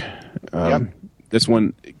 right, Chuck? Yep. This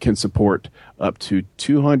one can support up to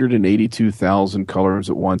 282,000 colors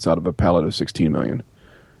at once out of a palette of 16 million.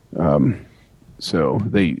 So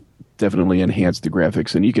they definitely enhanced the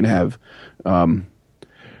graphics, and you can have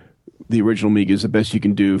the original Amiga is the best you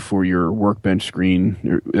can do for your workbench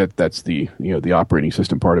screen. That's the operating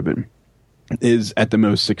system part of it. Is at the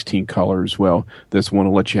most 16 colors. Well, this one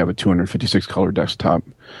will let you have a 256 color desktop.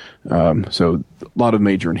 So a lot of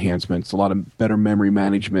major enhancements, a lot of better memory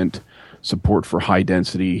management, support for high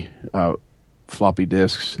density floppy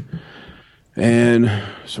disks, and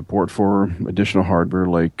support for additional hardware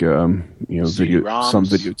like some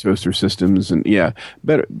video toaster systems, and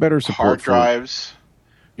better support hard for drives.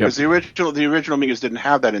 Because the original Amigas didn't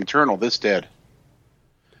have that internal. This did.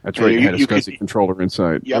 That's right. It had a SCSI controller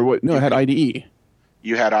inside. Yep. It had IDE.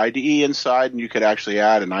 You had IDE inside, and you could actually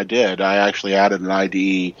add, and I did. I actually added an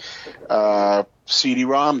IDE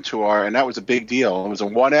CD-ROM to and that was a big deal. It was a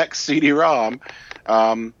 1X CD-ROM,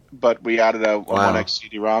 but we added a 1X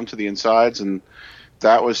CD-ROM to the insides, and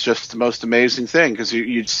that was just the most amazing thing, because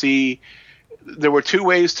you'd see there were two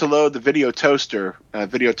ways to load the video toaster.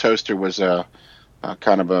 Video toaster was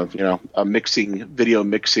kind of a video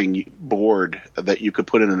mixing board that you could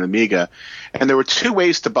put in an Amiga, and there were two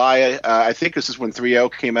ways to buy it. I think this is when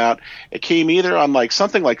 3.0 came out. It came either on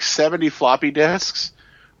something like 70 floppy disks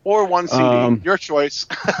or one CD. Your choice.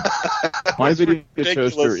 My video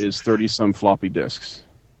toaster is 30 some floppy disks.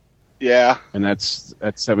 Yeah, and that's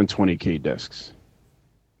 720K disks.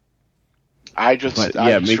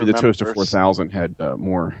 Maybe the Toaster 4000 had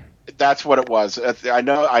more. That's what it was. I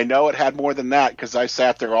know it had more than that, because I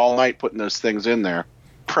sat there all night putting those things in there,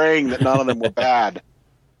 praying that none of them were bad.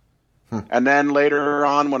 And then later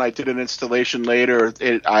on, when I did an installation later,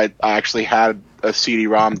 I actually had a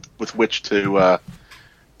CD-ROM with which to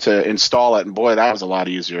install it, and boy, that was a lot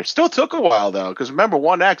easier. It still took a while, though, because remember,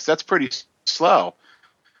 1X, that's pretty slow.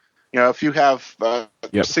 If you have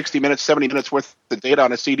 60 minutes, 70 minutes worth of data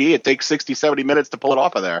on a CD, it takes 60, 70 minutes to pull it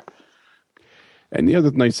off of there. And the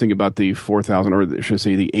other nice thing about the 4000, or should I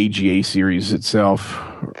say the AGA series itself,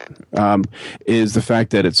 is the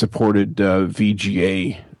fact that it supported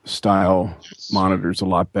VGA style monitors a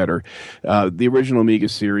lot better. The original Amiga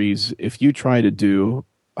series, if you try to do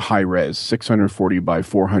high res, 640 by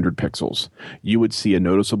 400 pixels, you would see a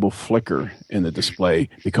noticeable flicker in the display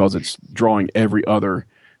because it's drawing every other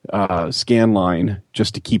scan line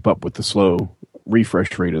just to keep up with the slow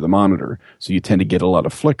refresh rate of the monitor, so you tend to get a lot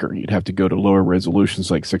of flicker. You'd have to go to lower resolutions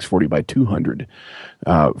like 640 by 200.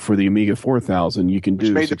 For the Amiga 4000, you can do.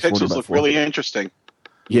 Which made the pixels look really interesting.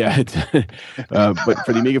 Yeah, but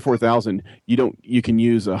for the Amiga 4000, you can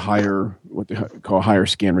use a higher, what they call a higher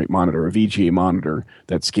scan rate monitor, a VGA monitor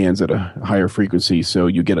that scans at a higher frequency, so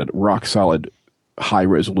you get a rock solid high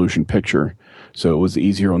resolution picture. So it was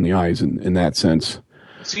easier on the eyes in that sense.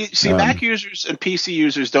 See, Mac users and PC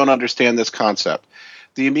users don't understand this concept.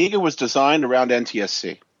 The Amiga was designed around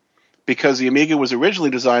NTSC because the Amiga was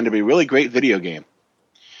originally designed to be a really great video game.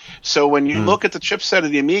 So when you look at the chipset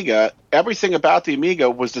of the Amiga, everything about the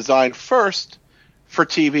Amiga was designed first for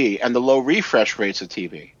TV and the low refresh rates of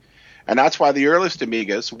TV. And that's why the earliest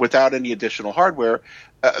Amigas, without any additional hardware,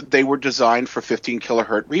 they were designed for 15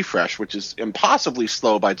 kilohertz refresh, which is impossibly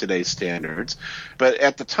slow by today's standards. But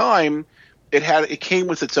at the time, it came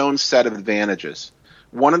with its own set of advantages.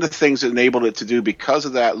 One of the things it enabled it to do because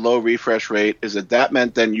of that low refresh rate is that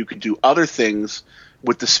meant then you could do other things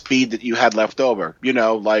with the speed that you had left over,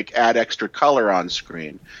 like add extra color on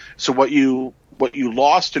screen. So what you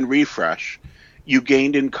lost in refresh, you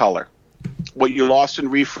gained in color. What you lost in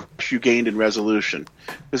refresh, you gained in resolution.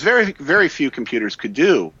 There's very, very few computers could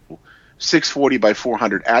do 640 by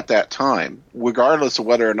 400 at that time, regardless of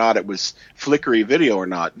whether or not it was flickery video or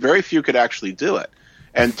not. Very few could actually do it,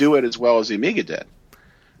 and do it as well as the Amiga did.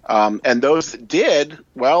 And those that did,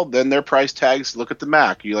 well, then their price tags. Look at the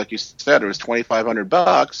Mac. Like you said, it was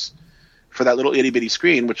 $2,500 for that little itty bitty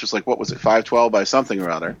screen, which was like, what was it, 512 by something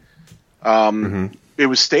or other. It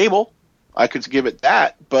was stable. I could give it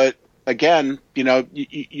that, but again, there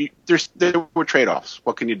were trade-offs.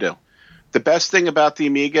 What can you do? The best thing about the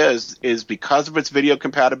Amiga is because of its video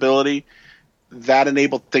compatibility, that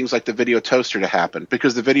enabled things like the video toaster to happen,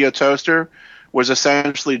 because the video toaster was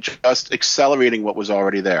essentially just accelerating what was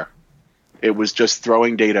already there. It was just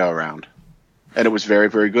throwing data around, and it was very,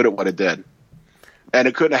 very good at what it did. And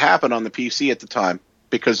it couldn't have happened on the PC at the time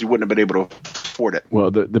because you wouldn't have been able to afford it.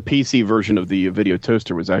 Well, the PC version of the video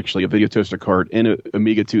toaster was actually a video toaster card in an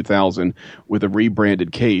Amiga 2000 with a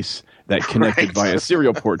rebranded case that connected via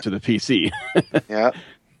serial port to the PC. Yeah.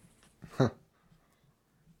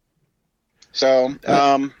 So,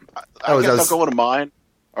 I guess I'll go into mine.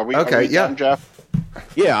 Are we done, Jeff?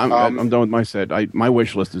 Yeah, I'm done with my set. My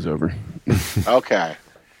wish list is over. Okay.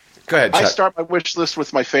 Go ahead, Chuck. I start my wish list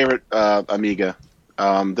with my favorite Amiga.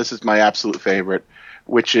 This is my absolute favorite,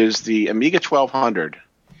 which is the Amiga 1200.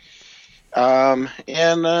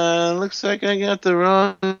 Looks like I got the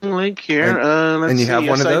wrong link here. And you have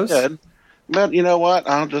one of those? I did. But you know what?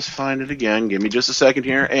 I'll just find it again. Give me just a second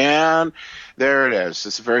here. And there it is.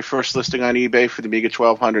 It's the very first listing on eBay for the Amiga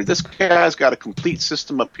 1200. This guy's got a complete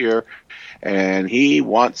system up here, and he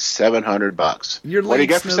wants $700. What do you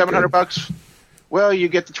get for $700? Well, you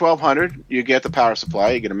get the 1200, you get the power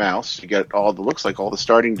supply, you get a mouse, you get all the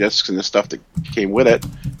starting discs and the stuff that came with it.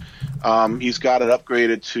 He's got it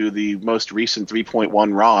upgraded to the most recent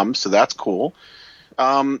 3.1 ROM, so that's cool.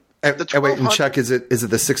 Wait, and Chuck, is it the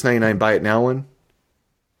 $6.99 buy it now one?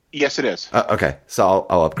 Yes, it is. Okay, so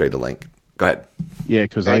I'll upgrade the link. Go ahead. Yeah,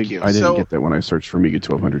 because I didn't get that when I searched for Amiga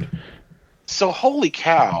 1200. So, holy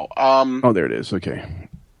cow. Oh, there it is. Okay.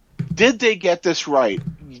 Did they get this right?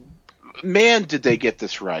 Man, did they get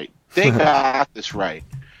this right. They got this right.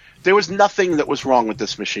 There was nothing that was wrong with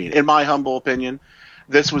this machine. In my humble opinion,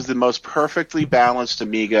 this was the most perfectly balanced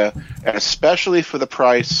Amiga, and especially for the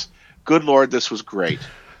price, good Lord, this was great.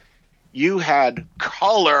 You had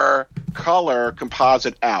color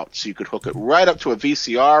composite out, so you could hook it right up to a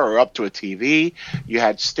VCR or up to a TV. You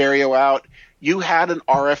had stereo out. You had an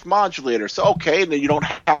RF modulator. So, okay, then you don't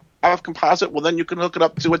have composite. Well, then you can hook it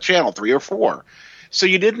up to a channel 3 or 4. So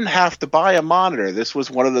you didn't have to buy a monitor. This was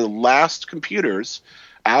one of the last computers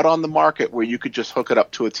out on the market where you could just hook it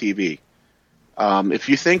up to a TV. If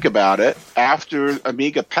you think about it, after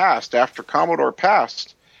Amiga passed, after Commodore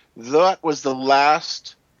passed, that was the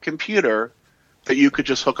last computer that you could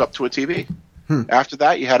just hook up to a TV. After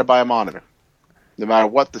that, you had to buy a monitor, no matter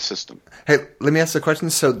what the system. Hey, let me ask the question.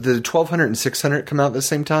 So did the 1200 and 600 come out at the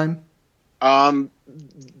same time?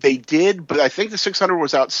 They did, but I think the 600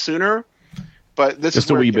 was out sooner. But this just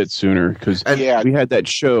is a wee bit sooner, because we had that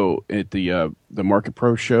show at the Market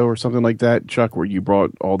Pro show or something like that, Chuck, where you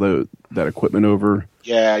brought all that equipment over.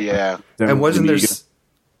 Yeah. And wasn't there?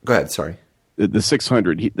 Go ahead. Sorry. The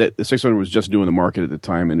 600. The 600 was just doing the market at the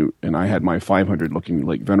time, and I had my 500 looking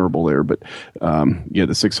like venerable there. But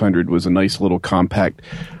the 600 was a nice little compact,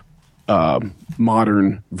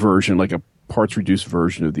 modern version, like a parts reduced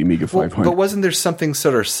version of the Amiga 500. But wasn't there something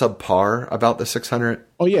sort of subpar about the 600?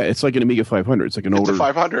 Oh yeah, it's like an Amiga 500. It's like an older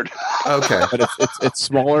 500. Okay, but it's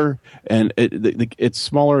smaller, and it's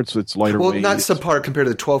smaller. It's lighter. Well, weight. not subpar compared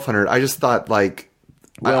to the 1200. I just thought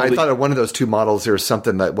I thought of one of those two models, there was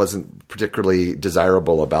something that wasn't particularly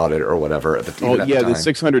desirable about it or whatever. At the time. The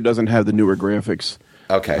 600 doesn't have the newer graphics.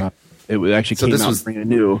 Okay, it actually came out brand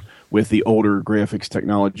new with the older graphics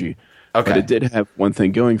technology. Okay. But it did have one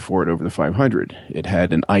thing going for it over the 500. It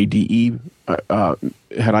had an IDE,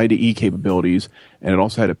 capabilities, and it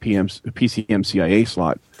also had a PCMCIA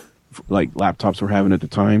slot, like laptops were having at the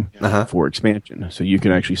time, for expansion. So you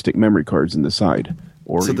could actually stick memory cards in the side.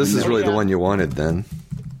 So this is really the one you wanted then,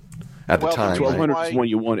 at the time. The 1200 is the one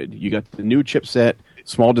you wanted. You got the new chipset,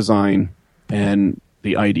 small design, and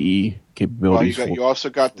the IDE capabilities. Well, you also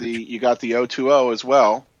got the 020 as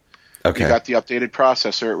well. Okay. You got the updated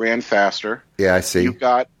processor; it ran faster. Yeah, I see. You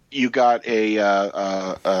got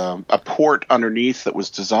a port underneath that was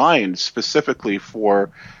designed specifically for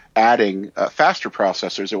adding faster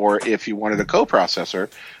processors, or if you wanted a coprocessor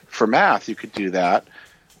for math, you could do that.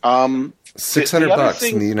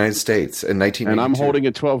 $600 in the United States in 1992. And I'm holding a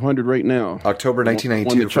 1200 right now. October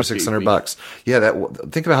 1992 for $600. Yeah,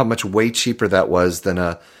 think about how much way cheaper that was than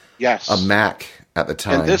a Mac at the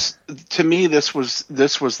time. And this, to me, this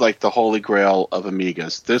was like the holy grail of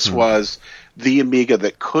Amigas. This was the Amiga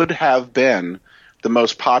that could have been the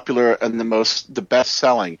most popular and the best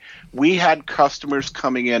selling. We had customers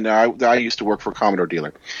coming in. I used to work for a Commodore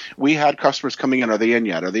dealer. We had customers coming in. Are they in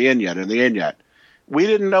yet? Are they in yet? Are they in yet? We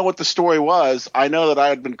didn't know what the story was. I know that I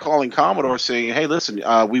had been calling Commodore saying, hey, listen,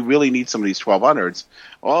 we really need some of these 1200s.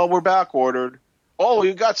 Oh, we're back ordered. Oh,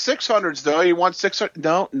 you got 600s, though. You want 600?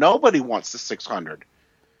 No, nobody wants the 600.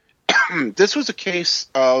 This was a case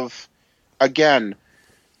of, again,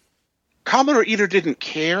 Commodore either didn't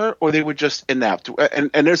care or they were just inept.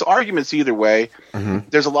 And there's arguments either way. Mm-hmm.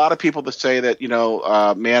 There's a lot of people that say that,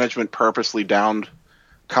 management purposely downed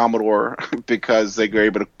Commodore because they were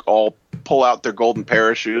able to all pull out their golden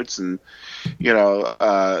parachutes, and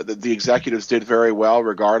the executives did very well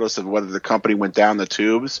regardless of whether the company went down the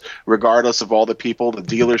tubes, regardless of all the people, the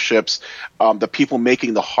dealerships, the people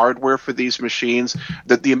making the hardware for these machines.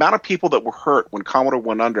 The amount of people that were hurt when Commodore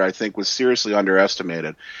went under, I think, was seriously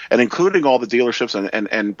underestimated, and including all the dealerships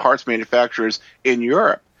and parts manufacturers in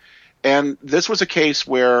Europe. And this was a case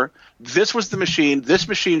where this was the machine. This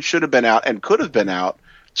machine should have been out and could have been out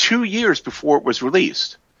 2 years before it was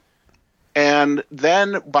released. And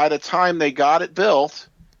then by the time they got it built,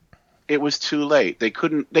 it was too late. They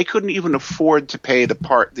couldn't even afford to pay for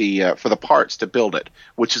the parts to build it,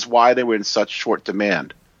 which is why they were in such short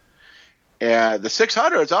demand. And the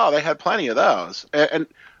 600s, they had plenty of those. And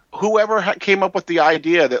whoever came up with the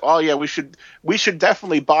idea that, we should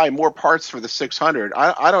definitely buy more parts for the 600.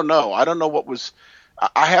 I don't know. I don't know what was.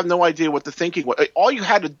 I have no idea what the thinking was. All you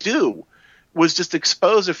had to do was just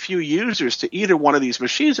expose a few users to either one of these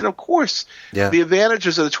machines. And, of course, the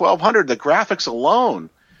advantages of the 1200, the graphics alone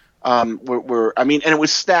were and it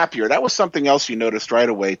was snappier. That was something else you noticed right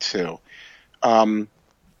away, too. The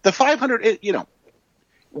 500,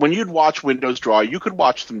 when you'd watch Windows draw, you could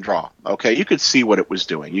watch them draw, okay? You could see what it was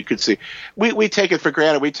doing. You could see. We take it for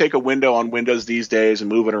granted. We take a window on Windows these days and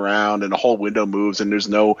move it around, and the whole window moves, and there's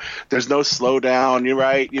no slowdown. You're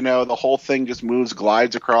right. The whole thing just moves,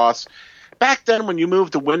 glides across. Back then, when you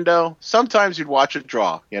moved the window, sometimes you'd watch it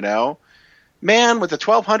draw, Man, with the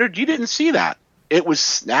 1200, you didn't see that. It was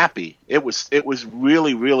snappy. It was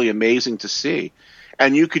really, really amazing to see.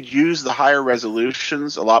 And you could use the higher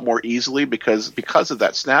resolutions a lot more easily because of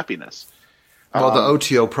that snappiness. Well, the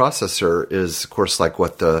OTO processor is, of course, like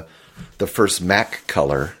what the first Mac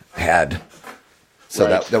color had. So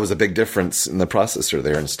right. that was a big difference in the processor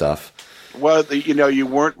there and stuff. Well, you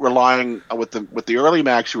weren't relying with the early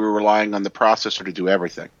Macs. You were relying on the processor to do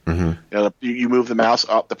everything. Mm-hmm. You move the mouse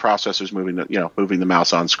up, the processor's moving the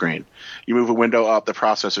mouse on screen. You move a window up, the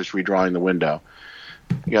processor's redrawing the window.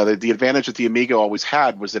 The advantage that the Amiga always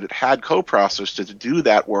had was that it had coprocessors to do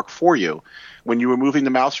that work for you. When you were moving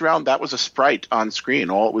the mouse around, that was a sprite on screen.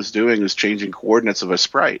 All it was doing was changing coordinates of a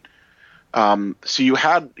sprite. So you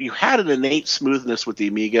had an innate smoothness with the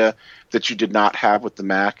Amiga that you did not have with the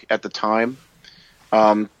Mac at the time,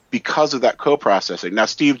 because of that coprocessing. Now,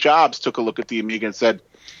 Steve Jobs took a look at the Amiga and said,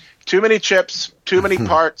 too many chips, too many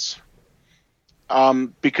parts,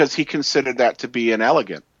 because he considered that to be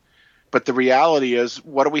inelegant. But the reality is,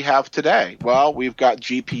 what do we have today? Well, we've got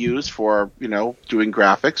GPUs for, doing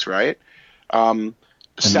graphics, right?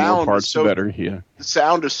 Sound parts is so better, yeah.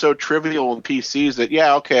 Sound is so trivial in PCs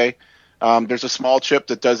that, there's a small chip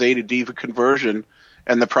that does A to D conversion,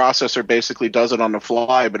 and the processor basically does it on the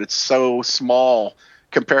fly, but it's so small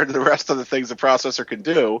compared to the rest of the things the processor can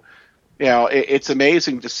do. It's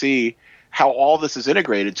amazing to see how all this is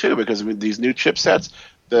integrated, too, because these new chipsets,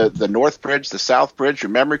 the North Bridge, the South Bridge, your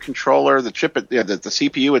memory controller, the chip, the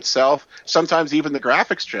CPU itself, sometimes even the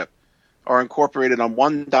graphics chip are incorporated on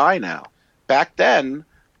one die now. Back then,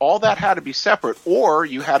 all that had to be separate, or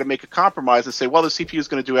you had to make a compromise and say, well, the CPU is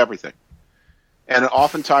going to do everything. And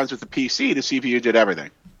oftentimes with the PC, the CPU did everything.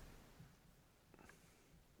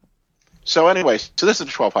 So anyway, so this is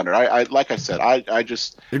the 1200. I like I said, I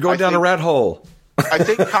just you're going down a rat hole. I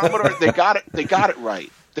think Commodore they got it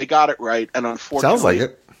right. They got it right, and unfortunately, sounds like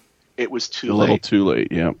it. It was too late. A little too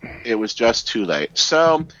late, yeah. It was just too late.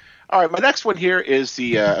 So, all right, my next one here is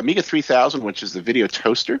the Amiga 3000, which is the video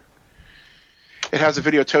toaster. It has a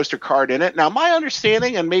video toaster card in it. Now, my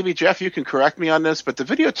understanding, and maybe Jeff, you can correct me on this, but the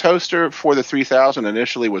video toaster for the 3000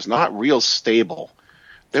 initially was not real stable.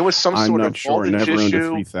 There was some sort of voltage never owned a issue.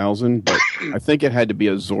 3000, but I think it had to be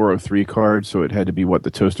a Zorro 3 card, so it had to be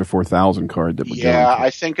the Toaster 4000 card that would go into it. I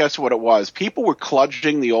think that's what it was. People were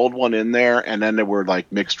kludging the old one in there, and then there were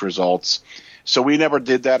mixed results. So we never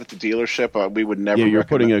did that at the dealership. We would never. Yeah, you're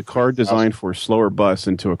putting a card designed for slower bus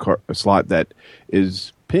into a slot that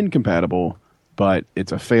is pin compatible, but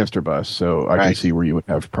it's a faster bus, so I can see where you would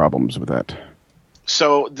have problems with that.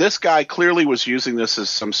 So this guy clearly was using this as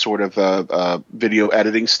some sort of a video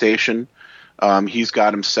editing station. He's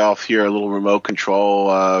got himself here a little remote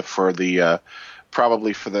control for the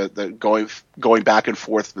probably for the going back and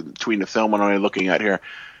forth between the film and what I'm looking at here.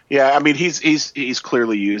 Yeah, I mean he's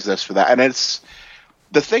clearly used this for that, and it's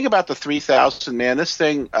the thing about the 3000. Man, this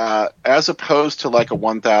thing as opposed to like a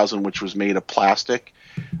 1000, which was made of plastic.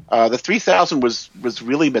 The 3000 was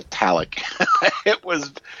really metallic.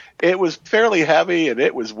 It was fairly heavy and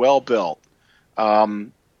it was well built,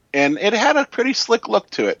 and it had a pretty slick look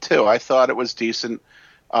to it too. I thought it was decent.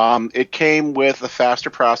 It came with a faster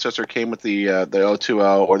processor. Came with the 020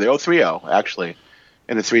 or the 030 actually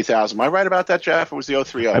in the 3000. Am I right about that, Jeff? It was the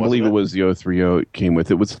 030. I believe it was the 030 it came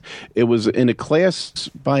with. It was in a class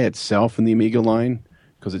by itself in the Amiga line.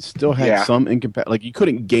 Because it still had some incompatibility. Like, you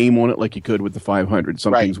couldn't game on it like you could with the 500.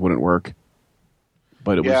 Some things wouldn't work.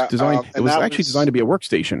 But it was designed. It was actually designed to be a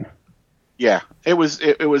workstation. Yeah, it was.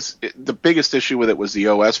 The biggest issue with it was the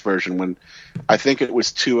OS version. When I think it was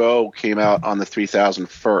 2.0 came out on the 3000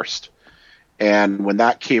 first, and when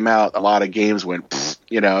that came out, a lot of games went.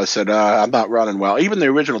 Said I'm not running well. Even the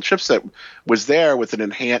original chipset was there with an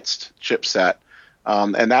enhanced chipset,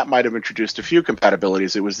 and that might have introduced a few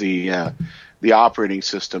compatibilities. It was the operating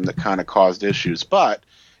system that kind of caused issues. But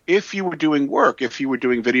if you were doing work, if you were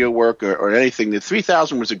doing video work or anything, the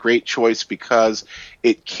 3000 was a great choice because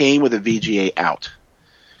it came with a VGA out.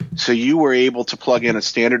 So you were able to plug in a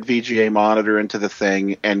standard VGA monitor into the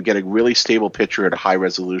thing and get a really stable picture at a high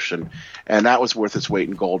resolution. And that was worth its weight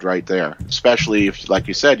in gold right there, especially if, like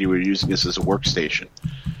you said, you were using this as a workstation.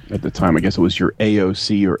 At the time, I guess it was your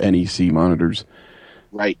AOC or NEC monitors.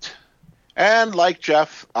 Right. And like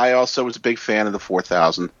Jeff, I also was a big fan of the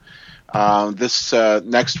 4000. This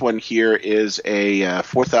next one here is a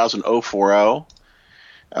 4000 040.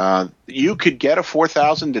 You could get a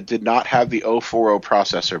 4000 that did not have the 040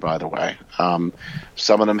 processor, by the way.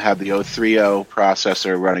 Some of them had the 030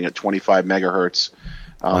 processor running at 25 megahertz.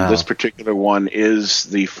 Wow. This particular one is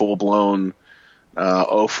the full-blown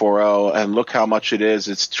 040, and look how much it is.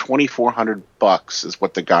 It's $2,400 is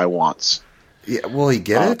what the guy wants. Yeah, will he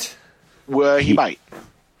get it? Well, he might.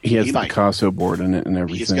 He has the Picasso board in it and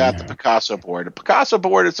everything. He's got the Picasso board. The Picasso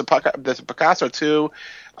board is the Picasso 2.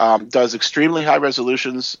 Does extremely high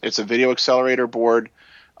resolutions. It's a video accelerator board.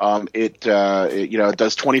 It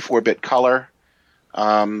does 24-bit color.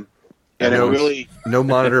 And it really no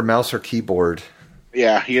monitor, mouse, or keyboard.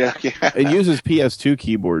 Yeah. It uses PS2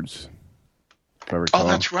 keyboards. Oh,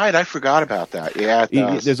 that's right. I forgot about that. Yeah, it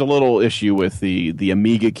does. There's a little issue with the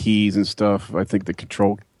Amiga keys and stuff. I think the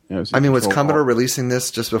control. Was Commodore releasing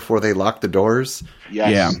this just before they locked the doors?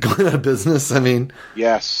 Yes. Yeah. Going out of business. I mean,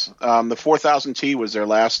 yes. The 4000T was their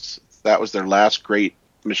last. That was their last great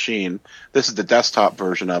machine. This is the desktop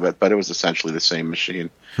version of it, but it was essentially the same machine.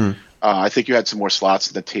 I think you had some more slots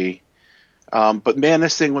in the T. But man,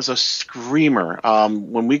 this thing was a screamer.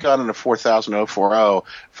 When we got into 4000 040,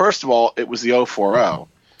 first of all, it was the 040.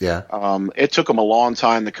 Yeah. It took them a long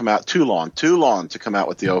time to come out. Too long to come out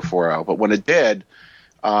with the 040. But when it did,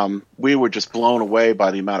 we were just blown away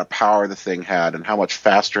by the amount of power the thing had and how much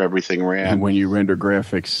faster everything ran. And when you render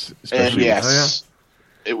graphics, especially. And yes.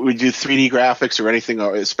 We do 3D graphics or anything,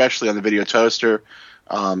 especially on the video toaster.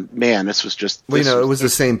 Man, this was just. Well, it was the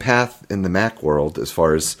same path in the Mac world as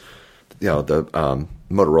far as the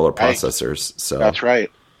Motorola processors. So that's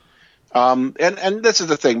right. And this is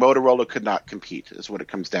the thing: Motorola could not compete, is what it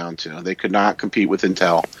comes down to. They could not compete with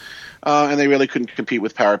Intel, and they really couldn't compete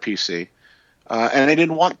with PowerPC, and they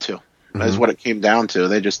didn't want to. Is what it came down to.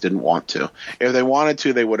 They just didn't want to. If they wanted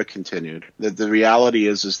to, they would have continued. The reality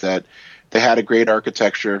is that they had a great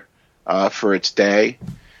architecture for its day,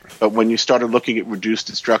 but when you started looking at reduced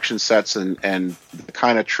instruction sets and the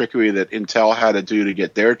kind of trickery that Intel had to do to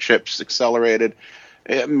get their chips accelerated,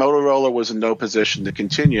 Motorola was in no position to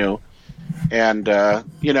continue. And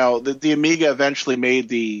the Amiga eventually made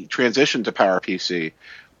the transition to PowerPC,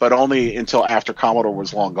 but only until after Commodore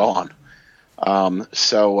was long gone.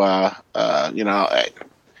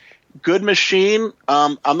 Good machine.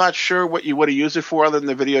 I'm not sure what you would have used it for other than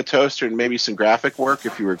the video toaster and maybe some graphic work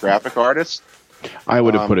if you were a graphic artist. I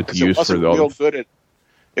would have put it to use for the.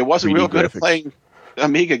 It wasn't real good graphics. at playing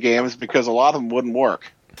Amiga games because a lot of them wouldn't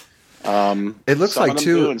work. It looks some like of them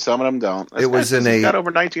too, do and some of them don't. It was in a got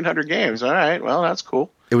over 1,900 games. All right, well that's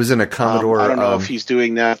cool. It was in a Commodore. I don't know if he's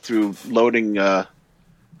doing that through loading an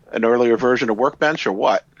earlier version of Workbench or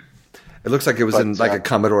what. It looks like it was in like a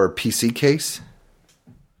Commodore PC case.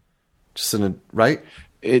 Just in a right.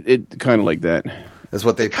 It kind of like that. That's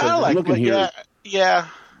what they put. Kind of like looking here. Yeah.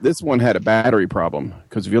 this one had a battery problem,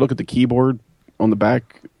 because if you look at the keyboard on the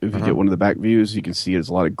back, if you get one of the back views, you can see there's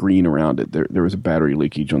a lot of green around it. There was a battery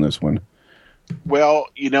leakage on this one. Well,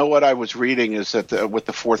 you know what I was reading is that with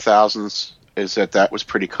the 4000s is that was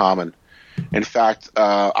pretty common. In fact,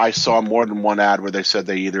 I saw more than one ad where they said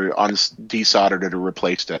they either desoldered it or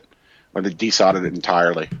replaced it, or they desoldered it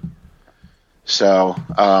entirely. So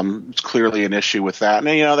it's clearly an issue with that,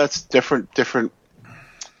 and that's different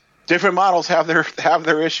models have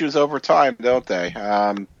their issues over time, don't they?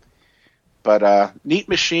 But neat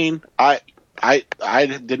machine. I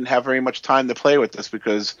didn't have very much time to play with this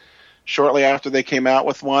because shortly after they came out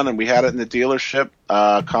with one and we had it in the dealership,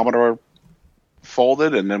 Commodore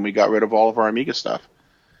folded, and then we got rid of all of our Amiga stuff.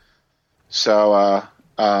 So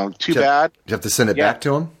too bad. Did you have to send it back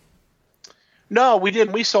to them? No, we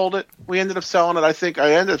didn't. We sold it. We ended up selling it. I think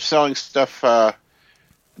I ended up selling stuff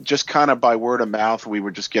just kind of by word of mouth. We were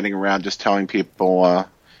just getting around, just telling people.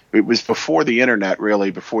 It was before the internet,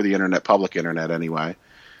 really, before the internet, public internet anyway.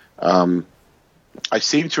 I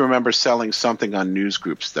seem to remember selling something on news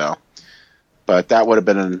groups, though. But that would have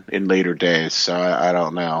been in later days, so I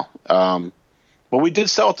don't know. But we did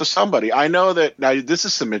sell it to somebody. I know that. Now, this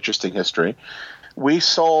is some interesting history. We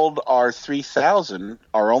sold our 3000,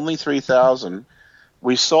 our only 3000.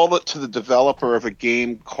 We sold it to the developer of a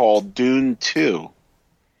game called Dune 2.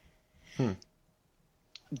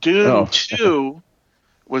 Dune 2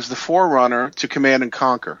 was the forerunner to Command and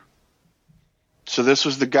Conquer. So this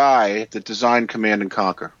was the guy that designed Command and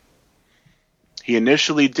Conquer. He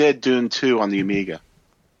initially did Dune 2 on the Amiga.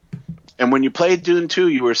 And when you played Dune 2,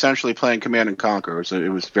 you were essentially playing Command and Conquer. It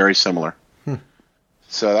was very similar.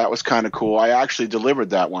 So that was kind of cool. I actually delivered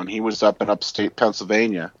that one. He was up in upstate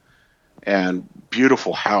Pennsylvania. And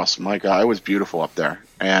beautiful house. My God, it was beautiful up there.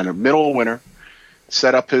 And middle of winter,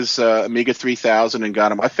 set up his Amiga 3000 and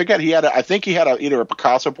got him. I forget, I think he had either a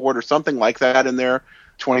Picasso board or something like that in there,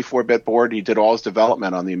 24-bit board. He did all his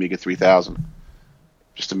development on the Amiga 3000.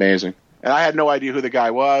 Just amazing. And I had no idea who the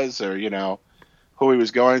guy was or, who he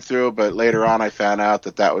was going through, but later on I found out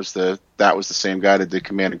that was the same guy that did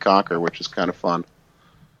Command and Conquer, which is kind of fun.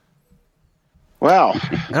 Well,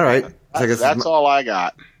 all right. That's all I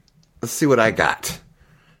got. Let's see what I got.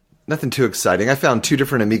 Nothing too exciting. I found 2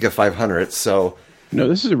 different Amiga 500s, so... No,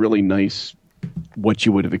 this is a really nice, what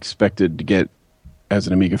you would have expected to get as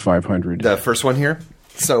an Amiga 500. The first one here?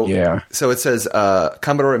 So, yeah. So it says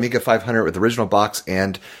Commodore Amiga 500 with original box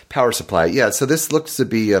and power supply. Yeah, so this looks to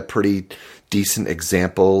be a pretty decent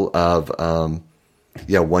example of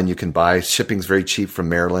one you can buy. Shipping's very cheap from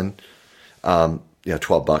Maryland.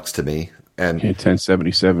 $12 to me. And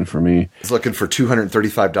 $10.77 for me. It's looking for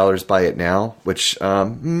 $235. Buy it now. Which,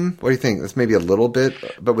 what do you think? That's maybe a little bit,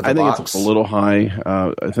 but with the box, it's a little high.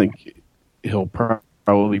 I think he'll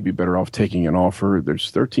probably be better off taking an offer. There's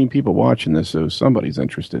 13 people watching this, so somebody's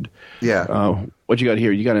interested. Yeah. What you got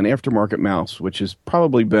here? You got an aftermarket mouse, which is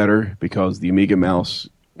probably better because the Amiga mouse,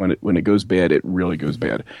 when it goes bad, it really goes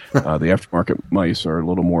bad. The aftermarket mice are a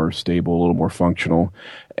little more stable, a little more functional,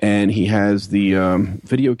 and he has the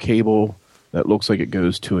video cable that looks like it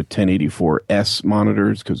goes to a 1084S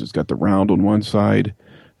monitors because it's got the round on one side,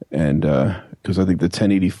 and because I think the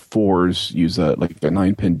 1084s use like a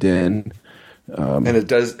 9-pin DIN. And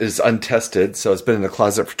it is untested, so it's been in the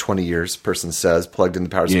closet for 20 years. Person says plugged in the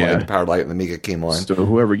power supply, the power light, and the Amiga came on. So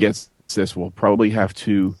whoever gets this will probably have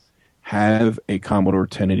to have a Commodore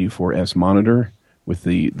 1084S monitor with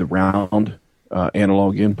the round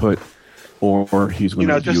analog input. Or he's going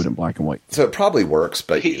to view it in black and white. So it probably works,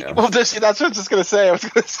 but Well, that's what I was just going to say. I was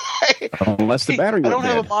going to say, unless the battery. I don't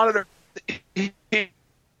have a monitor. He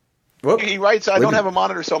writes, I don't have a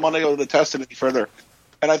monitor, so I'm unable to test it any further.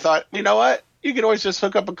 And I thought, you know what? You can always just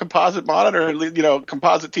hook up a composite monitor and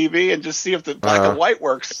composite TV and just see if the black and white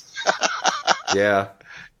works. Yeah.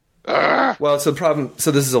 Well, it's a problem. So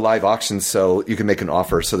this is a live auction, so you can make an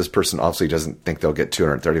offer. So this person obviously doesn't think they'll get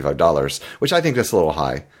 $235, which I think that's a little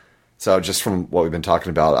high. So just from what we've been talking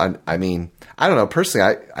about, I mean, I don't know.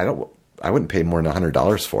 Personally, I wouldn't pay more than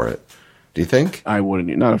 $100 for it. Do you think? I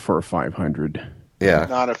wouldn't. Not for a 500. Yeah.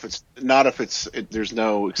 Not if it's there's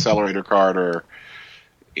no accelerator card or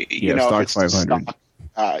stock if it's 500.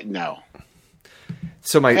 Stock, no.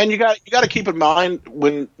 And you got to keep in mind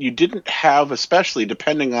when you didn't have, especially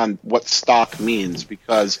depending on what stock means,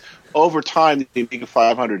 because over time the Amiga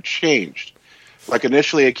 500 changed. Like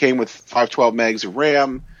initially it came with 512 megs of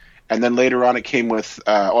RAM. And then later on, it came with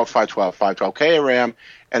 512K of RAM,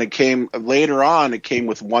 and it came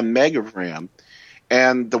with 1 meg of RAM.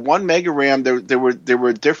 And the 1 meg of RAM, there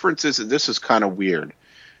were differences, and this is kind of weird.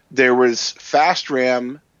 There was fast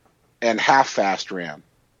RAM and half fast RAM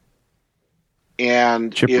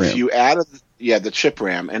And Chip if RAM. you added, the chip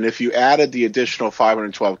RAM, and if you added the additional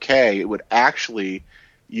 512K, it would actually,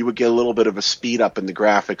 you would get a little bit of a speed up in the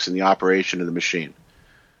graphics and the operation of the machine.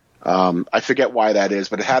 I forget why that is,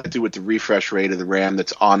 but it had to do with the refresh rate of the RAM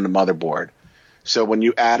that's on the motherboard. So when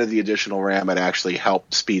you added the additional RAM, it actually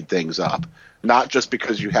helped speed things up. Not just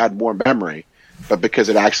because you had more memory, but because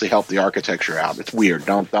it actually helped the architecture out. It's weird.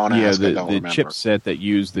 Don't ask. I don't remember. The chipset that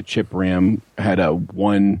used the chip RAM had a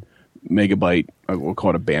 1 megabyte, we'll call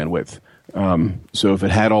it a bandwidth. So if it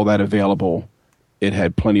had all that available, it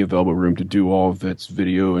had plenty of available room to do all of its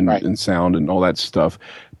video and sound and all that stuff.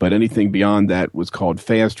 But anything beyond that was called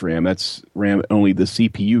fast RAM. That's RAM only the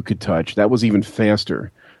CPU could touch. That was even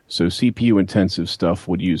faster. So CPU intensive stuff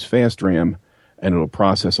would use fast RAM, and it'll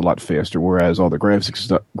process a lot faster, whereas all the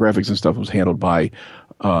graphics and stuff was handled by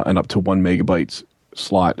an up to 1 megabyte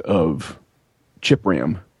slot of chip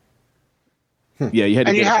RAM. Yeah, you had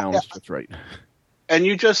to get it balanced. That's right. And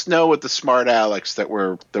you just know with the smart Alex that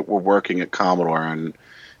were working at Commodore, and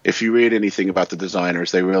if you read anything about the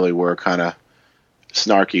designers, they really were kind of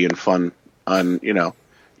snarky and fun.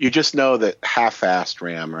 You just know that half-assed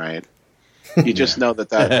RAM, right? You just know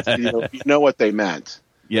that you know what they meant.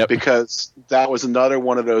 Yep. Because that was another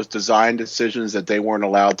one of those design decisions that they weren't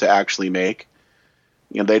allowed to actually make.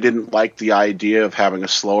 They didn't like the idea of having a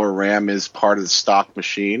slower RAM as part of the stock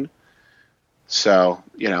machine. So,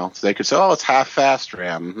 they could say, oh, it's half-fast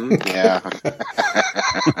RAM. Mm-hmm. Yeah.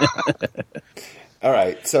 All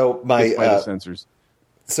right. So my sensors.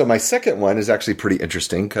 So my second one is actually pretty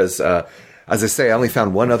interesting because, as I say, I only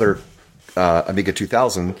found one other Amiga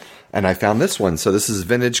 2000, and I found this one. So this is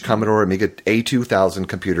vintage Commodore Amiga A2000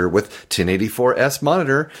 computer with 1084S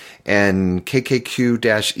monitor and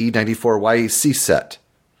KKQ-E94Y set.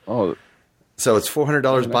 Oh. So it's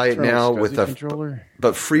 $400. Buy it now with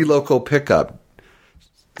but free local pickup.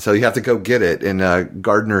 So you have to go get it in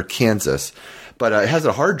Gardner, Kansas. But it has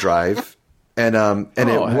a hard drive, and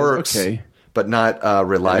it works, but not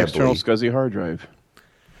reliably. An external SCSI hard drive.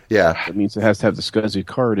 Yeah, that means it has to have the SCSI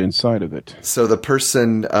card inside of it. So the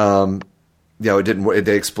person, it didn't.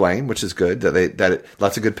 They explain, which is good.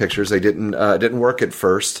 Lots of good pictures. They didn't work at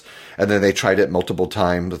first, and then they tried it multiple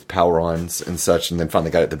times with power-ons and such, and then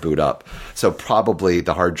finally got it to boot up. So probably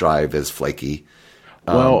the hard drive is flaky.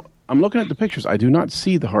 Well, I'm looking at the pictures. I do not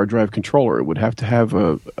see the hard drive controller. It would have to have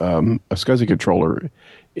a SCSI controller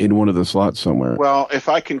in one of the slots somewhere. Well, if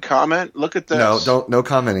I can comment, look at this. No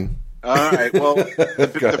commenting. All right. Well,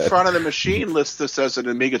 the front of the machine lists this as an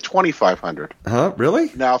Amiga 2500. Really?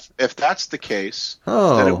 Now, if that's the case,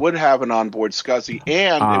 then it would have an onboard SCSI,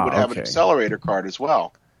 and it would have an accelerator card as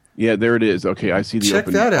well. Yeah, there it is. Okay, I see the. Check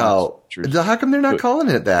that out. How come they're not calling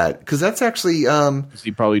it that? Because that's actually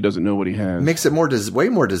he probably doesn't know what he has. Makes it way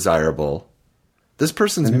more desirable. This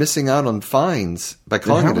person's missing out on fines by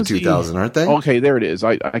calling it a 2000, aren't they? Okay, there it is.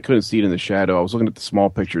 I couldn't see it in the shadow. I was looking at the small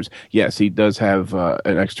pictures. Yes, he does have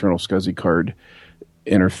an external SCSI card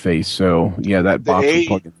interface. So yeah, that box will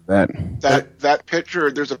plug into that. That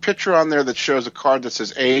picture. There's a picture on there that shows a card that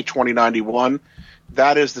says A2091.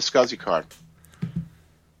 That is the SCSI card.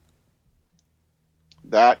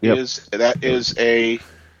 That is a.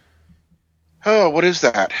 Oh, what is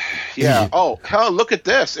that? Yeah. Oh, hell! Look at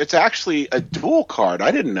this. It's actually a dual card.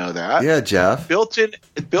 I didn't know that. Yeah, Jeff. Built-in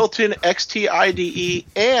XT IDE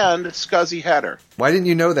and SCSI header. Why didn't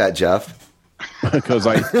you know that, Jeff? Because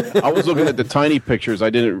I was looking at the tiny pictures.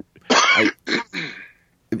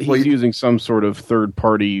 He's using some sort of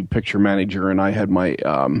third-party picture manager, and I had my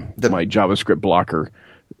my JavaScript blocker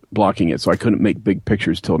blocking it, so I couldn't make big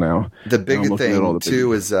pictures till now. The big thing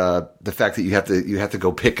too is the fact that you have to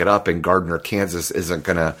go pick it up in Gardner, Kansas isn't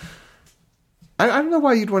gonna. I don't know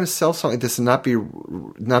why you'd want to sell something like this and not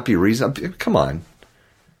be reasonable. Come on,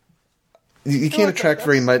 you can't attract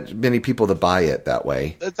many people to buy it that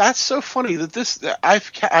way. That's so funny that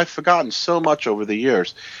I've forgotten so much over the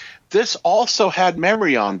years. This also had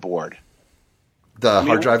memory on board. The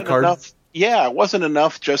hard drive card. Yeah, it wasn't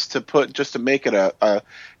enough just to make it a.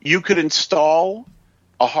 You could install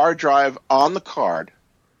a hard drive on the card,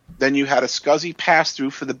 then you had a SCSI pass-through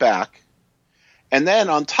for the back, and then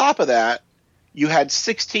on top of that, you had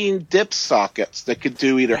 16 DIP sockets that could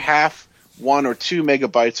do either half, 1 or 2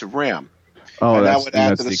 megabytes of RAM. Oh, and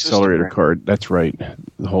that's the accelerator card. That's right.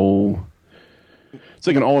 It's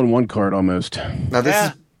like an all-in-one card almost. Now this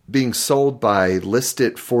is being sold by List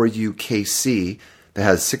It For You KC. That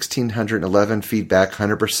has 1,611 feedback,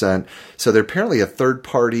 100%. So they're apparently a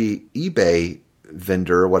third-party eBay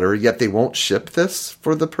vendor or whatever, yet they won't ship this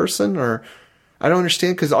for the person? Or I don't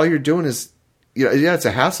understand, because all you're doing is, it's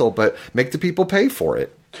a hassle, but make the people pay for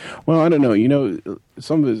it. Well, I don't know.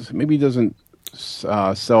 Some of his, maybe he doesn't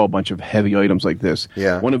sell a bunch of heavy items like this.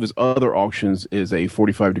 Yeah. One of his other auctions is a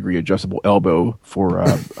 45-degree adjustable elbow for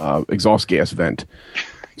exhaust gas vent.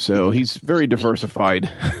 So he's very diversified.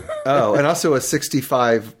 Oh, and also a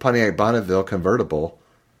 65 Pontiac Bonneville convertible.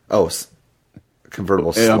 Oh,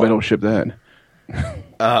 convertible. Yeah, I don't ship that.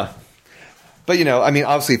 But, I mean,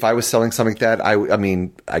 obviously, if I was selling something like that, I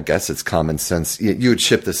mean, I guess it's common sense. You would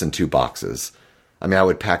ship this in 2 boxes. I mean, I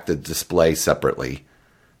would pack the display separately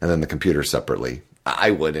and then the computer separately.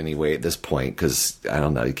 I would anyway at this point because, I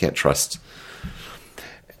don't know, you can't trust.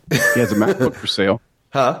 He has a MacBook for sale.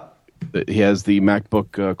 Huh? He has the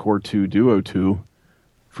MacBook Core 2 Duo 2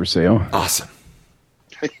 for sale. Awesome.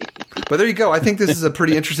 But there you go. I think this is a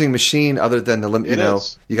pretty interesting machine. Other than the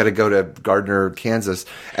you got to go to Gardner, Kansas,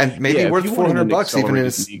 and maybe worth $400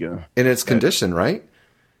 even in its condition, right?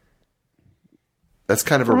 That's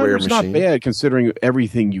kind of a rare machine. It's not bad considering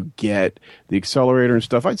everything you get, the accelerator and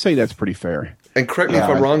stuff. I'd say that's pretty fair. And correct me if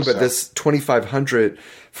I'm wrong, but this 2500,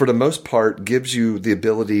 for the most part, gives you the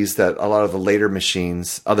abilities that a lot of the later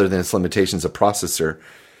machines, other than its limitations, a processor.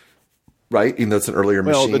 Right, even though it's an earlier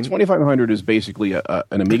machine. Well, the 2500 is basically an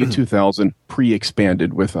Amiga 2000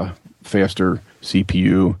 pre-expanded with a faster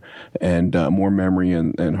CPU and more memory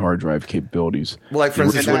and hard drive capabilities. Well, like for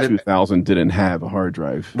instance, the 2000 didn't have a hard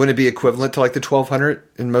drive. Wouldn't it be equivalent to like the 1200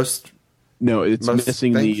 in most? No, it's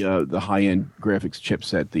missing things? the high-end graphics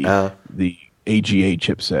chipset, the AGA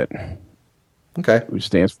chipset. Okay, which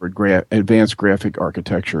stands for Advanced Graphic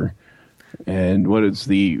Architecture. And what is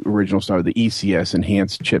the original style? The ECS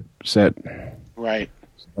Enhanced Chipset. Right.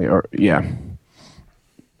 Yeah.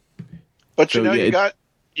 But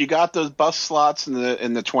you got those bus slots in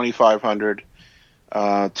the 2500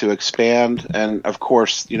 to expand, and of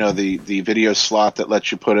course the video slot that lets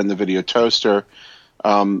you put in the video toaster.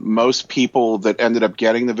 Most people that ended up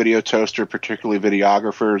getting the video toaster, particularly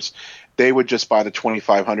videographers, they would just buy the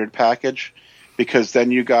 2500 package. Because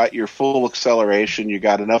then you got your full acceleration, you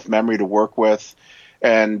got enough memory to work with,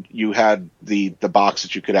 and you had the box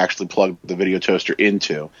that you could actually plug the video toaster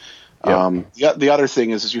into. Yep. The other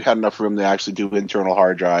thing is you had enough room to actually do internal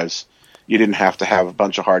hard drives. You didn't have to have a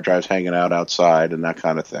bunch of hard drives hanging out outside and that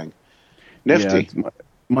kind of thing. Nifty. Yeah,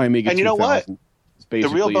 my Amiga. And you know what? The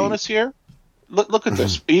real bonus here? Look at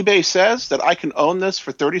this. eBay says that I can own this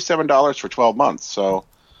for $37 for 12 months. So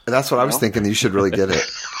that's what I was thinking. You should really get it.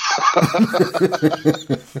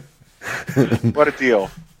 What a deal.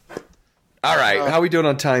 All right. How are we doing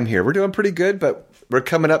on time here? We're doing pretty good, but we're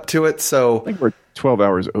coming up to it. So I think we're 12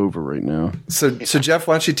 hours over right now. So Jeff,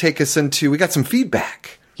 why don't you take us into, we got some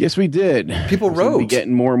feedback. Yes, we did. People wrote. We're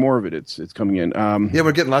getting more and more of it. It's coming in. Yeah,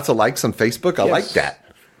 we're getting lots of likes on Facebook. I like that.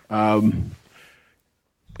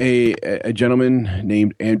 A gentleman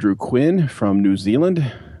named Andrew Quinn from New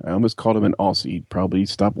Zealand. I almost called him an Aussie. He'd probably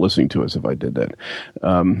stop listening to us if I did that.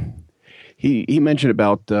 He mentioned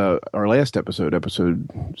about our last episode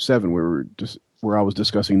 7, where I was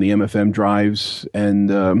discussing the MFM drives and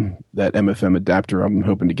that MFM adapter I'm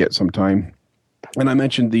hoping to get sometime. And I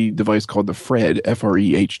mentioned the device called the Fred,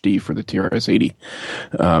 FREHD, for the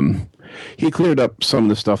TRS-80. He cleared up some of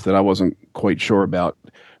the stuff that I wasn't quite sure about.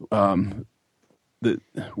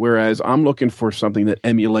 Whereas I'm looking for something that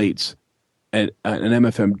emulates an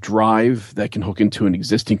MFM drive that can hook into an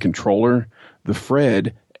existing controller, the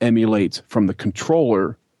Fred emulates from the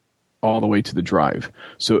controller all the way to the drive.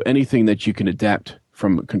 So anything that you can adapt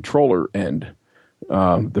from the controller end,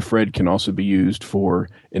 the Fred can also be used for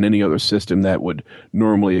in any other system that would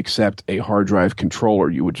normally accept a hard drive controller.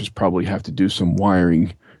 You would just probably have to do some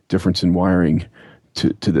difference in wiring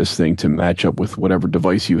to this thing to match up with whatever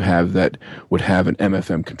device you have that would have an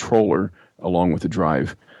MFM controller along with the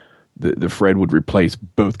drive. The Fred would replace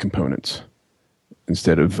both components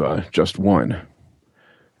instead of just one.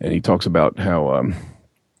 And he talks about how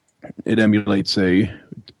it emulates a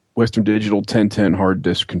Western Digital 1010 hard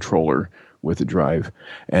disk controller with a drive,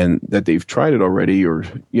 and that they've tried it already,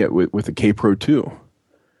 with a K-Pro 2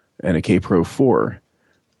 and a K-Pro 4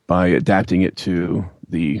 by adapting it to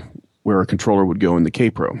where a controller would go in the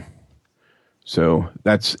K-Pro. So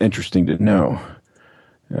that's interesting to know.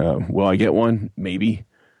 Will I get one? Maybe.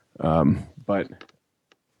 But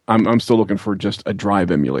I'm still looking for just a drive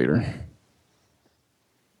emulator.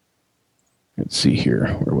 Let's see here.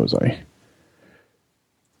 Where was I?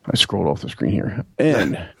 I scrolled off the screen here.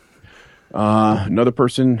 And another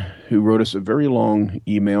person who wrote us a very long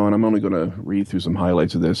email, and I'm only going to read through some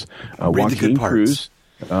highlights of this. Read the good parts.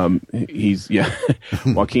 He's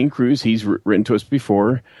Joaquin Cruz. He's written to us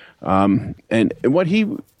before, and what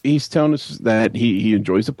he's telling us that he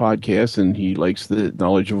enjoys the podcast and he likes the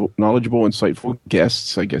knowledgeable, insightful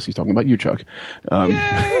guests. I guess he's talking about you, Chuck,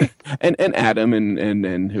 and Adam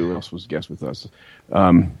and who else was guest with us.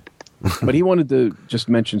 But he wanted to just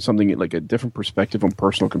mention something like a different perspective on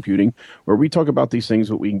personal computing, where we talk about these things,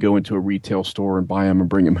 but we can go into a retail store and buy them and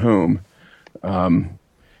bring them home.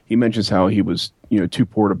 He mentions how he was, too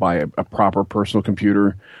poor to buy a proper personal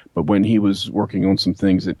computer, but when he was working on some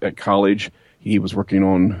things at college, he was working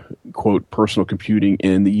on, quote, personal computing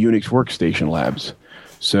in the Unix workstation labs.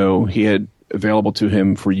 So he had available to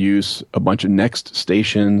him for use a bunch of Next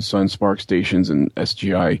stations, SunSpark stations, and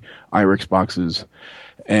SGI IRIX boxes.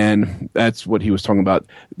 And that's what he was talking about,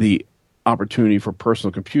 the opportunity for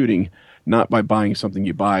personal computing, not by buying something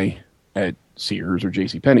you buy at Sears or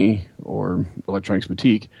JCPenney or Electronics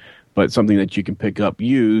Boutique, but something that you can pick up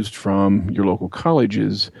used from your local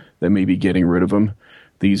colleges that may be getting rid of them,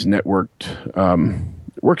 these networked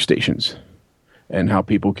workstations, and how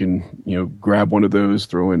people can grab one of those,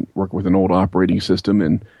 work with an old operating system,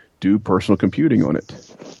 and do personal computing on it.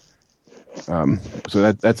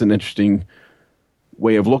 So that's an interesting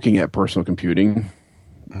way of looking at personal computing.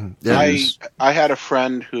 Yeah, I had a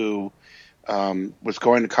friend who was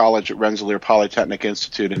going to college at Rensselaer Polytechnic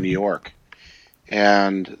Institute in New York,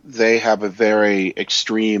 and they have a very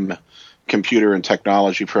extreme computer and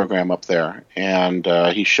technology program up there. And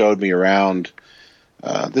he showed me around.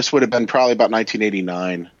 This would have been probably about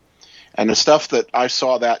 1989. And the stuff that I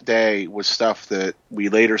saw that day was stuff that we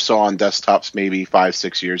later saw on desktops maybe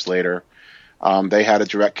 5-6 years later. They had a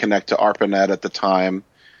direct connect to ARPANET at the time.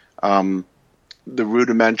 The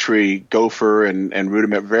rudimentary Gopher and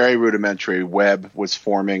very rudimentary web was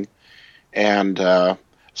forming. And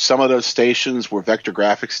some of those stations were vector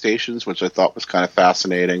graphics stations, which I thought was kind of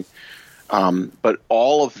fascinating. But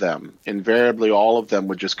all of them, invariably all of them,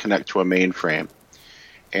 would just connect to a mainframe.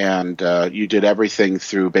 And you did everything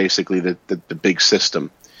through basically the big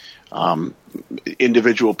system.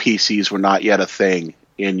 Individual PCs were not yet a thing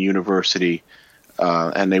in university,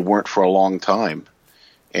 and they weren't for a long time.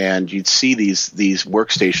 And you'd see these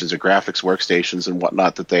workstations or graphics workstations and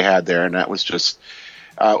whatnot that they had there, and that was just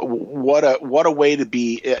what a way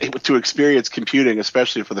to experience computing,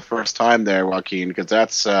 especially for the first time there, Joaquin, because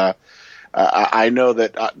that's I know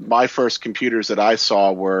that my first computers that I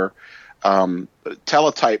saw were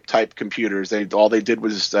teletype type computers. All they did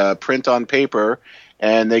was print on paper,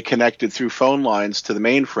 and they connected through phone lines to the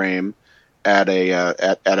mainframe at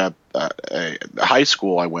a high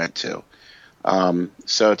school I went to.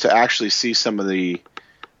 So to actually see some of the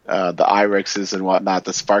IRIXs and whatnot,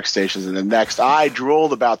 the Spark stations, and the Next, I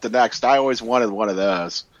drooled about the Next. I always wanted one of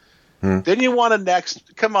those. Didn't you want a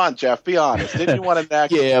Next? Come on, Jeff, be honest. Didn't you want a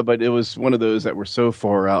Next? Yeah, but it was one of those that were so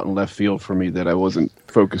far out in left field for me that I wasn't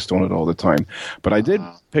focused on it all the time. But I did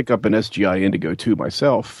pick up an SGI Indigo 2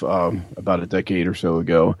 myself about a decade or so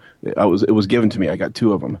ago. It was given to me. I got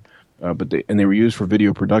 2 of them, but they were used for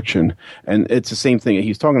video production. And it's the same thing that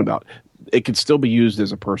he's talking about. It could still be used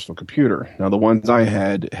as a personal computer. Now, the ones I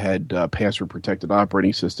had password-protected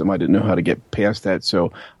operating system. I didn't know how to get past that,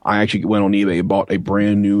 so I actually went on eBay and bought a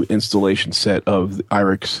brand-new installation set of the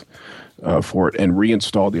IRIX for it and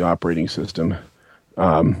reinstalled the operating system.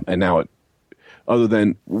 And now, other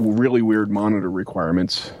than really weird monitor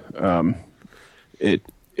requirements,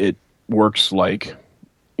 it works like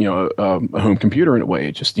a home computer in a way.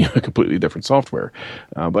 It's just completely different software.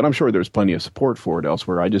 But I'm sure there's plenty of support for it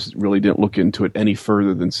elsewhere. I just really didn't look into it any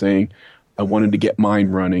further than saying I wanted to get mine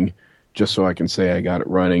running just so I can say I got it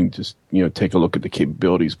running, just take a look at the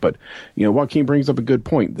capabilities. But Joaquin brings up a good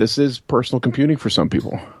point. This is personal computing for some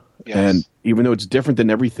people. Yes. And even though it's different than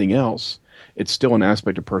everything else, it's still an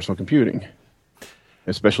aspect of personal computing,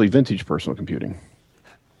 especially vintage personal computing.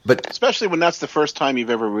 But especially when that's the first time you've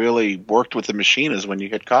ever really worked with a machine is when you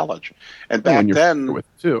hit college. And back then, with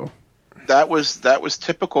it too. that was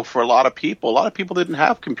typical for a lot of people. A lot of people didn't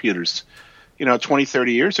have computers. 20,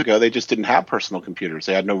 30 years ago, they just didn't have personal computers.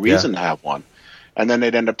 They had no reason to have one. And then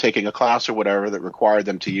they'd end up taking a class or whatever that required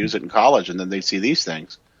them to use it in college, and then they'd see these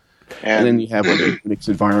things. And then you have a Unix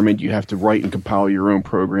environment. You have to write and compile your own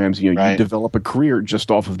programs. Right. You develop a career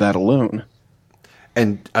just off of that alone.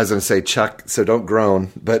 And I was going to say, Chuck, so don't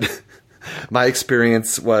groan, but my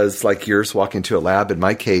experience was like yours, walking to a lab in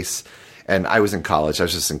my case. And I was in college. I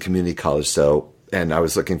was just in community college. And I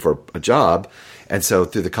was looking for a job. And so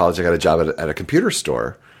through the college, I got a job at a computer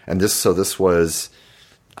store. And this was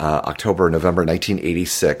October, November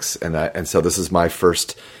 1986. And so this is my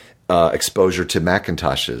first exposure to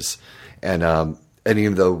Macintoshes. And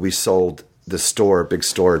even though we sold store, big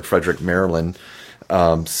store in Frederick, Maryland.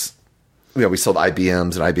 We sold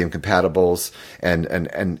IBMs and IBM compatibles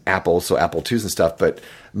and Apple, so Apple IIs and stuff. But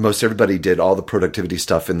most everybody did all the productivity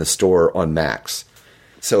stuff in the store on Macs.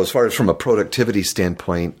 So as far as from a productivity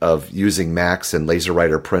standpoint of using Macs and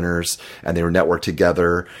LaserWriter printers, and they were networked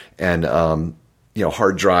together, and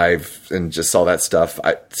hard drive and just all that stuff.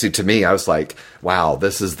 To me, I was like, wow,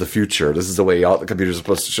 this is the future. This is the way all the computers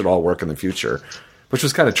should all work in the future, which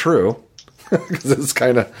was kind of true. Because it's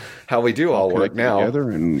kind of how we do all work now,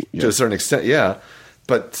 to a certain extent, yeah.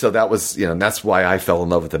 But so that was, and that's why I fell in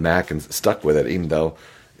love with the Mac and stuck with it, even though,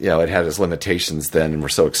 it had its limitations then and were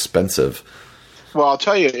so expensive. Well, I'll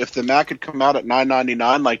tell you, if the Mac had come out at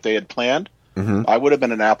 $9.99 like they had planned, I would have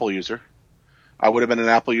been an Apple user. I would have been an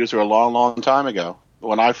Apple user a long, long time ago.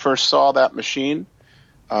 When I first saw that machine,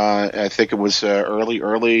 I think it was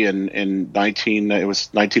early in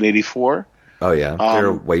 1984. Oh yeah,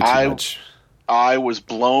 they're way too much. I was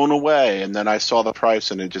blown away, and then I saw the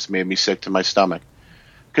price, and it just made me sick to my stomach.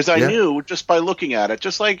 Because I knew just by looking at it,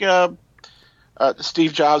 just like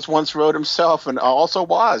Steve Jobs once wrote himself, and also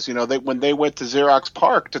was, when they went to Xerox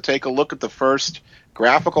PARC to take a look at the first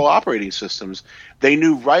graphical operating systems, they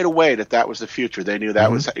knew right away that was the future. They knew that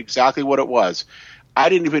was exactly what it was. I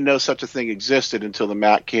didn't even know such a thing existed until the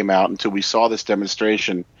Mac came out, until we saw this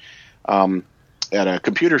demonstration at a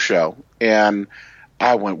computer show, and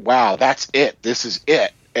I went, wow, that's it. This is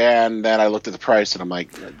it. And then I looked at the price, and I'm like,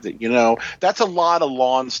 that's a lot of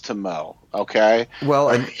lawns to mow. Okay. Well,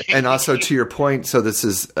 and also to your point, so this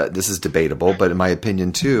is debatable, but in my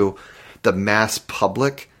opinion too, the mass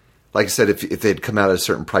public, like I said, if they'd come out at a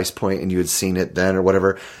certain price point and you had seen it then or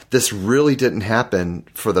whatever, this really didn't happen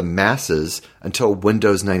for the masses until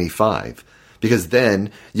Windows 95, because then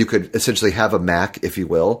you could essentially have a Mac, if you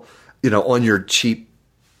will, on your cheap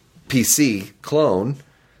PC clone.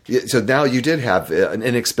 So now you did have an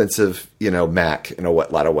inexpensive, Mac in a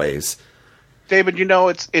lot of ways. David,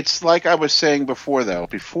 it's like I was saying before, though.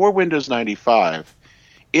 Before Windows 95,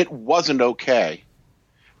 it wasn't okay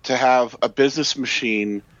to have a business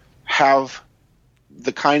machine have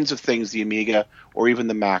the kinds of things the Amiga or even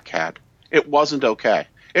the Mac had. It wasn't okay.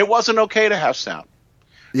 It wasn't okay to have sound.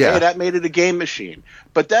 Yeah. Hey, that made it a game machine.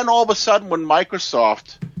 But then all of a sudden, when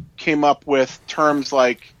Microsoft came up with terms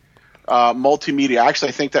like multimedia. Actually,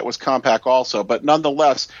 I think that was Compaq also, but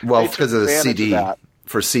nonetheless, well, because of the CD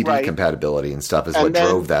for CD right. compatibility and stuff is what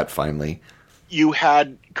drove that finally. You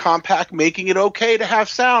had Compaq making it okay to have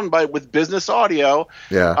sound with business audio.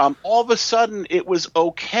 Yeah. All of a sudden, it was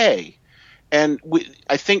okay, and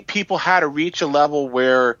I think people had to reach a level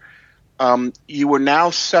where you were now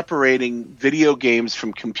separating video games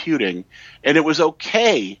from computing, and it was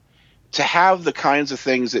okay to have the kinds of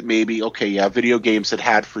things that maybe, video games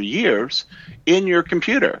had for years in your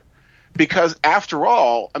computer. Because after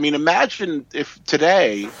all, I mean, imagine if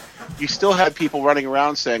today you still had people running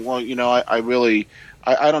around saying, well, I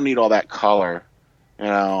don't need all that color.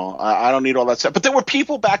 I don't need all that stuff. But there were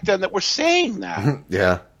people back then that were saying that.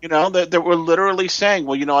 Yeah. That were literally saying,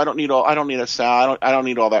 well, I don't need a sound. I don't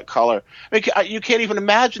need all that color. I mean, you can't even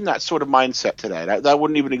imagine that sort of mindset today. That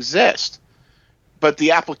wouldn't even exist. But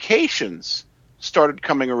the applications started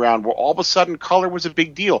coming around where all of a sudden color was a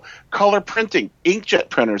big deal. Color printing, inkjet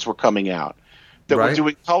printers were coming out that were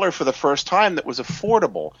doing color for the first time that was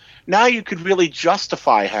affordable. Now you could really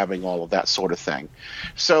justify having all of that sort of thing.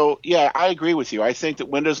 So, yeah, I agree with you. I think that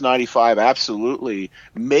Windows 95 absolutely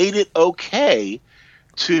made it okay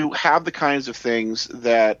to have the kinds of things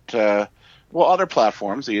that other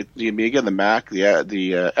platforms, the Amiga, the Mac,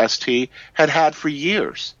 the ST, had for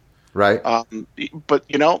years. Right. But,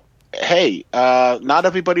 hey, not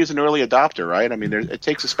everybody is an early adopter, right? I mean, it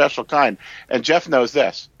takes a special kind. And Jeff knows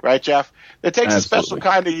this, right, Jeff? It takes a special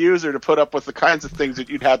kind of user to put up with the kinds of things that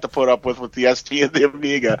you'd have to put up with the ST and the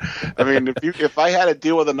Amiga. I mean, if I had to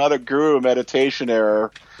deal with another Guru meditation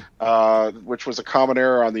error, which was a common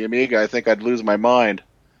error on the Amiga, I think I'd lose my mind.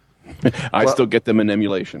 I still get them in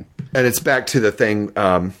emulation. And it's back to the thing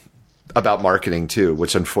about marketing, too,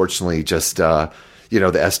 which unfortunately just... the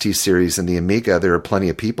ST series and the Amiga, there are plenty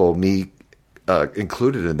of people, me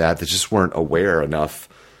included in that just weren't aware enough,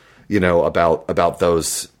 about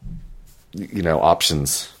those,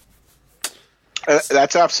 options.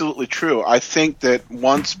 That's absolutely true. I think that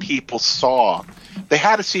once people saw, they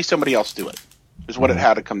had to see somebody else do it, is what it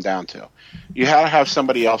had to come down to. You had to have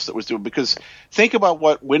somebody else that was doing, because think about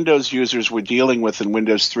what Windows users were dealing with in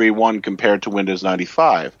Windows 3.1 compared to Windows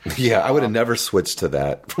 95. Yeah, I would have never switched to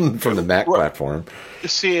that from the Mac platform.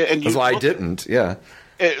 See, and that's why I didn't. Yeah,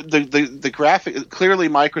 the graphic, clearly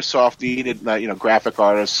Microsoft needed graphic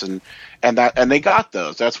artists and they got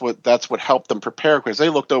those. That's what helped them prepare, because they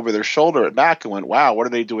looked over their shoulder at Mac and went, wow, what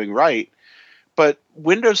are they doing right? But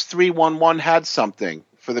Windows 3.1.1 had something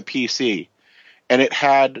for the PC, and it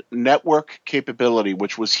had network capability,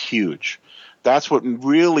 which was huge. That's what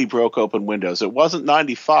really broke open Windows. It wasn't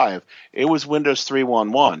 95. It was Windows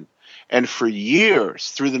 3.1.1. And for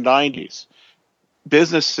years, through the 90s,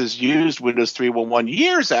 businesses used Windows 3.1.1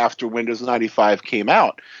 years after Windows 95 came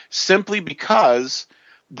out, simply because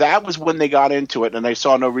that was when they got into it and they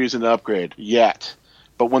saw no reason to upgrade yet.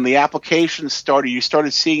 But when the applications started, you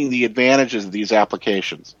started seeing the advantages of these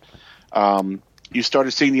applications. You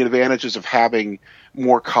started seeing the advantages of having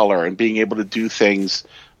more color and being able to do things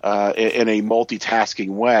in a multitasking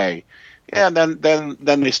way. And then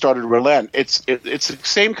they started to relent. It's the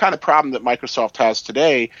same kind of problem that Microsoft has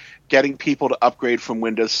today, getting people to upgrade from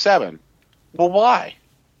Windows 7. Well, why?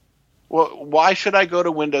 Well, why should I go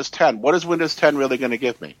to Windows 10? What is Windows 10 really going to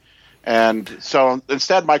give me? And so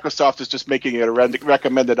instead, Microsoft is just making it a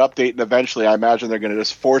recommended update, and eventually I imagine they're going to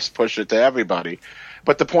just force push it to everybody.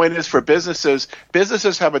 But the point is, for businesses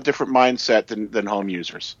have a different mindset than home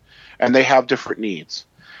users, and they have different needs.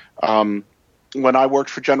 When I worked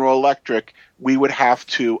for General Electric, we would have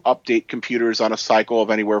to update computers on a cycle of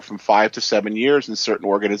anywhere from 5 to 7 years in certain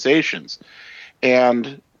organizations.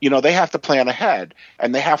 And, they have to plan ahead,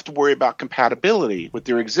 and they have to worry about compatibility with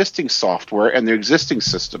their existing software and their existing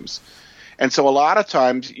systems. And so a lot of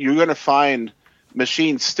times you're going to find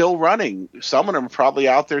machines still running. Some of them are probably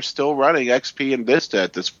out there still running XP and Vista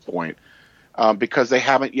at this point, because they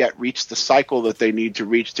haven't yet reached the cycle that they need to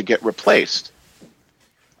reach to get replaced.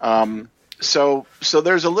 So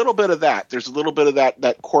there's a little bit of that. There's a little bit of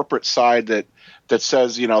that corporate side that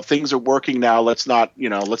says, things are working now. Let's not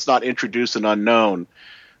introduce an unknown.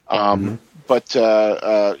 But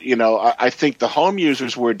I think the home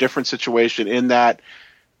users were a different situation in that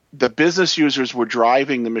the business users were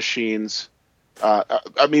driving the machines.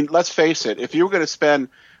 Let's face it. If you were going to spend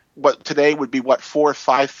what today would be $4,000 or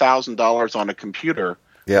 $5,000 on a computer,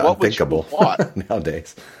 what unthinkable would you have bought?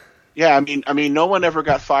 nowadays. Yeah, no one ever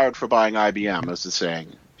got fired for buying IBM, as the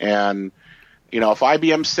saying. And if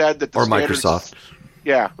IBM said that or Microsoft,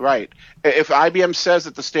 yeah, right. If IBM says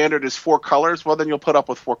that the standard is 4 colors, well, then you'll put up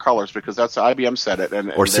with 4 colors because that's IBM said it,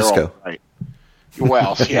 and or Cisco. All right.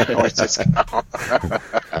 Well, yeah, or Cisco.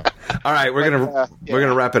 All right, we're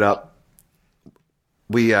gonna wrap it up.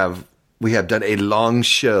 We have done a long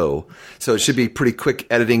show, so it should be pretty quick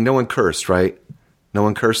editing. No one cursed, right? No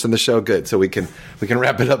one cursed in the show. Good. So we can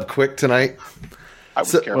wrap it up quick tonight.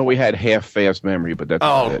 Well, we had half fast memory, but that's it.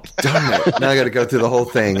 Darn it. Now I got to go through the whole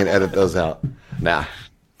thing and edit those out. Nah.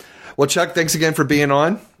 Well, Chuck, thanks again for being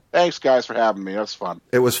on. Thanks, guys, for having me. That was fun.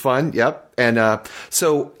 It was fun. Yep. And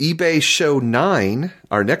so eBay Show 9,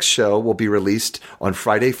 our next show, will be released on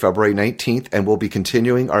Friday, February 19th, and we'll be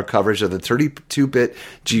continuing our coverage of the 32-bit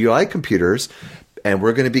GUI computers, and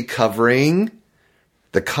we're going to be covering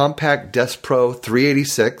the Compact Desk Pro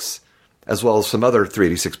 386, as well as some other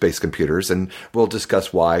 386-based computers, and we'll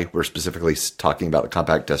discuss why we're specifically talking about the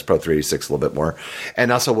Compact Desk Pro 386 a little bit more.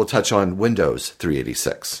 And also we'll touch on Windows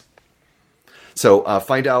 386. So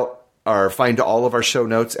find all of our show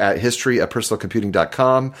notes at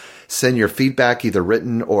historyofpersonalcomputing.com. Send your feedback, either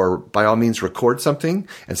written or by all means record something,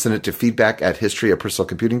 and send it to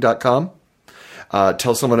feedback@historyofpersonalcomputing.com.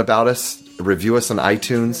 Tell someone about us. Review us on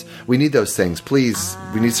iTunes. We need those things. Please,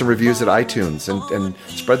 we need some reviews at iTunes and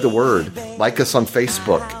spread the word. Like us on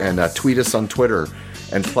Facebook and tweet us on Twitter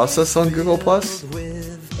and plus us on Google Plus.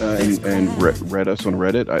 And read us on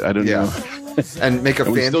Reddit. I don't know. And make a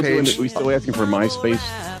fan page. Are we still asking for MySpace?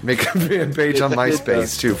 Make a fan page on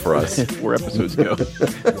MySpace too for us. 4 episodes ago.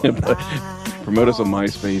 Promote us on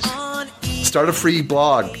MySpace. Start a free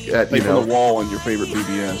blog at on the wall on your favorite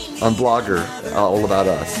BBS. On Blogger, all about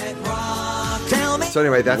us. So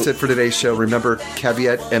anyway, that's it for today's show. Remember,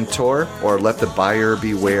 caveat emptor, or let the buyer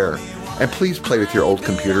beware. And please play with your old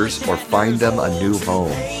computers or find them a new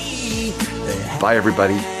home. Bye,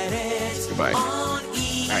 everybody. Goodbye.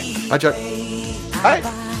 Hi, Chuck. Hi.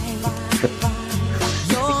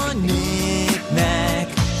 Your knick-knack,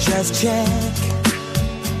 just check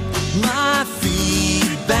my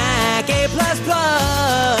feedback, A++.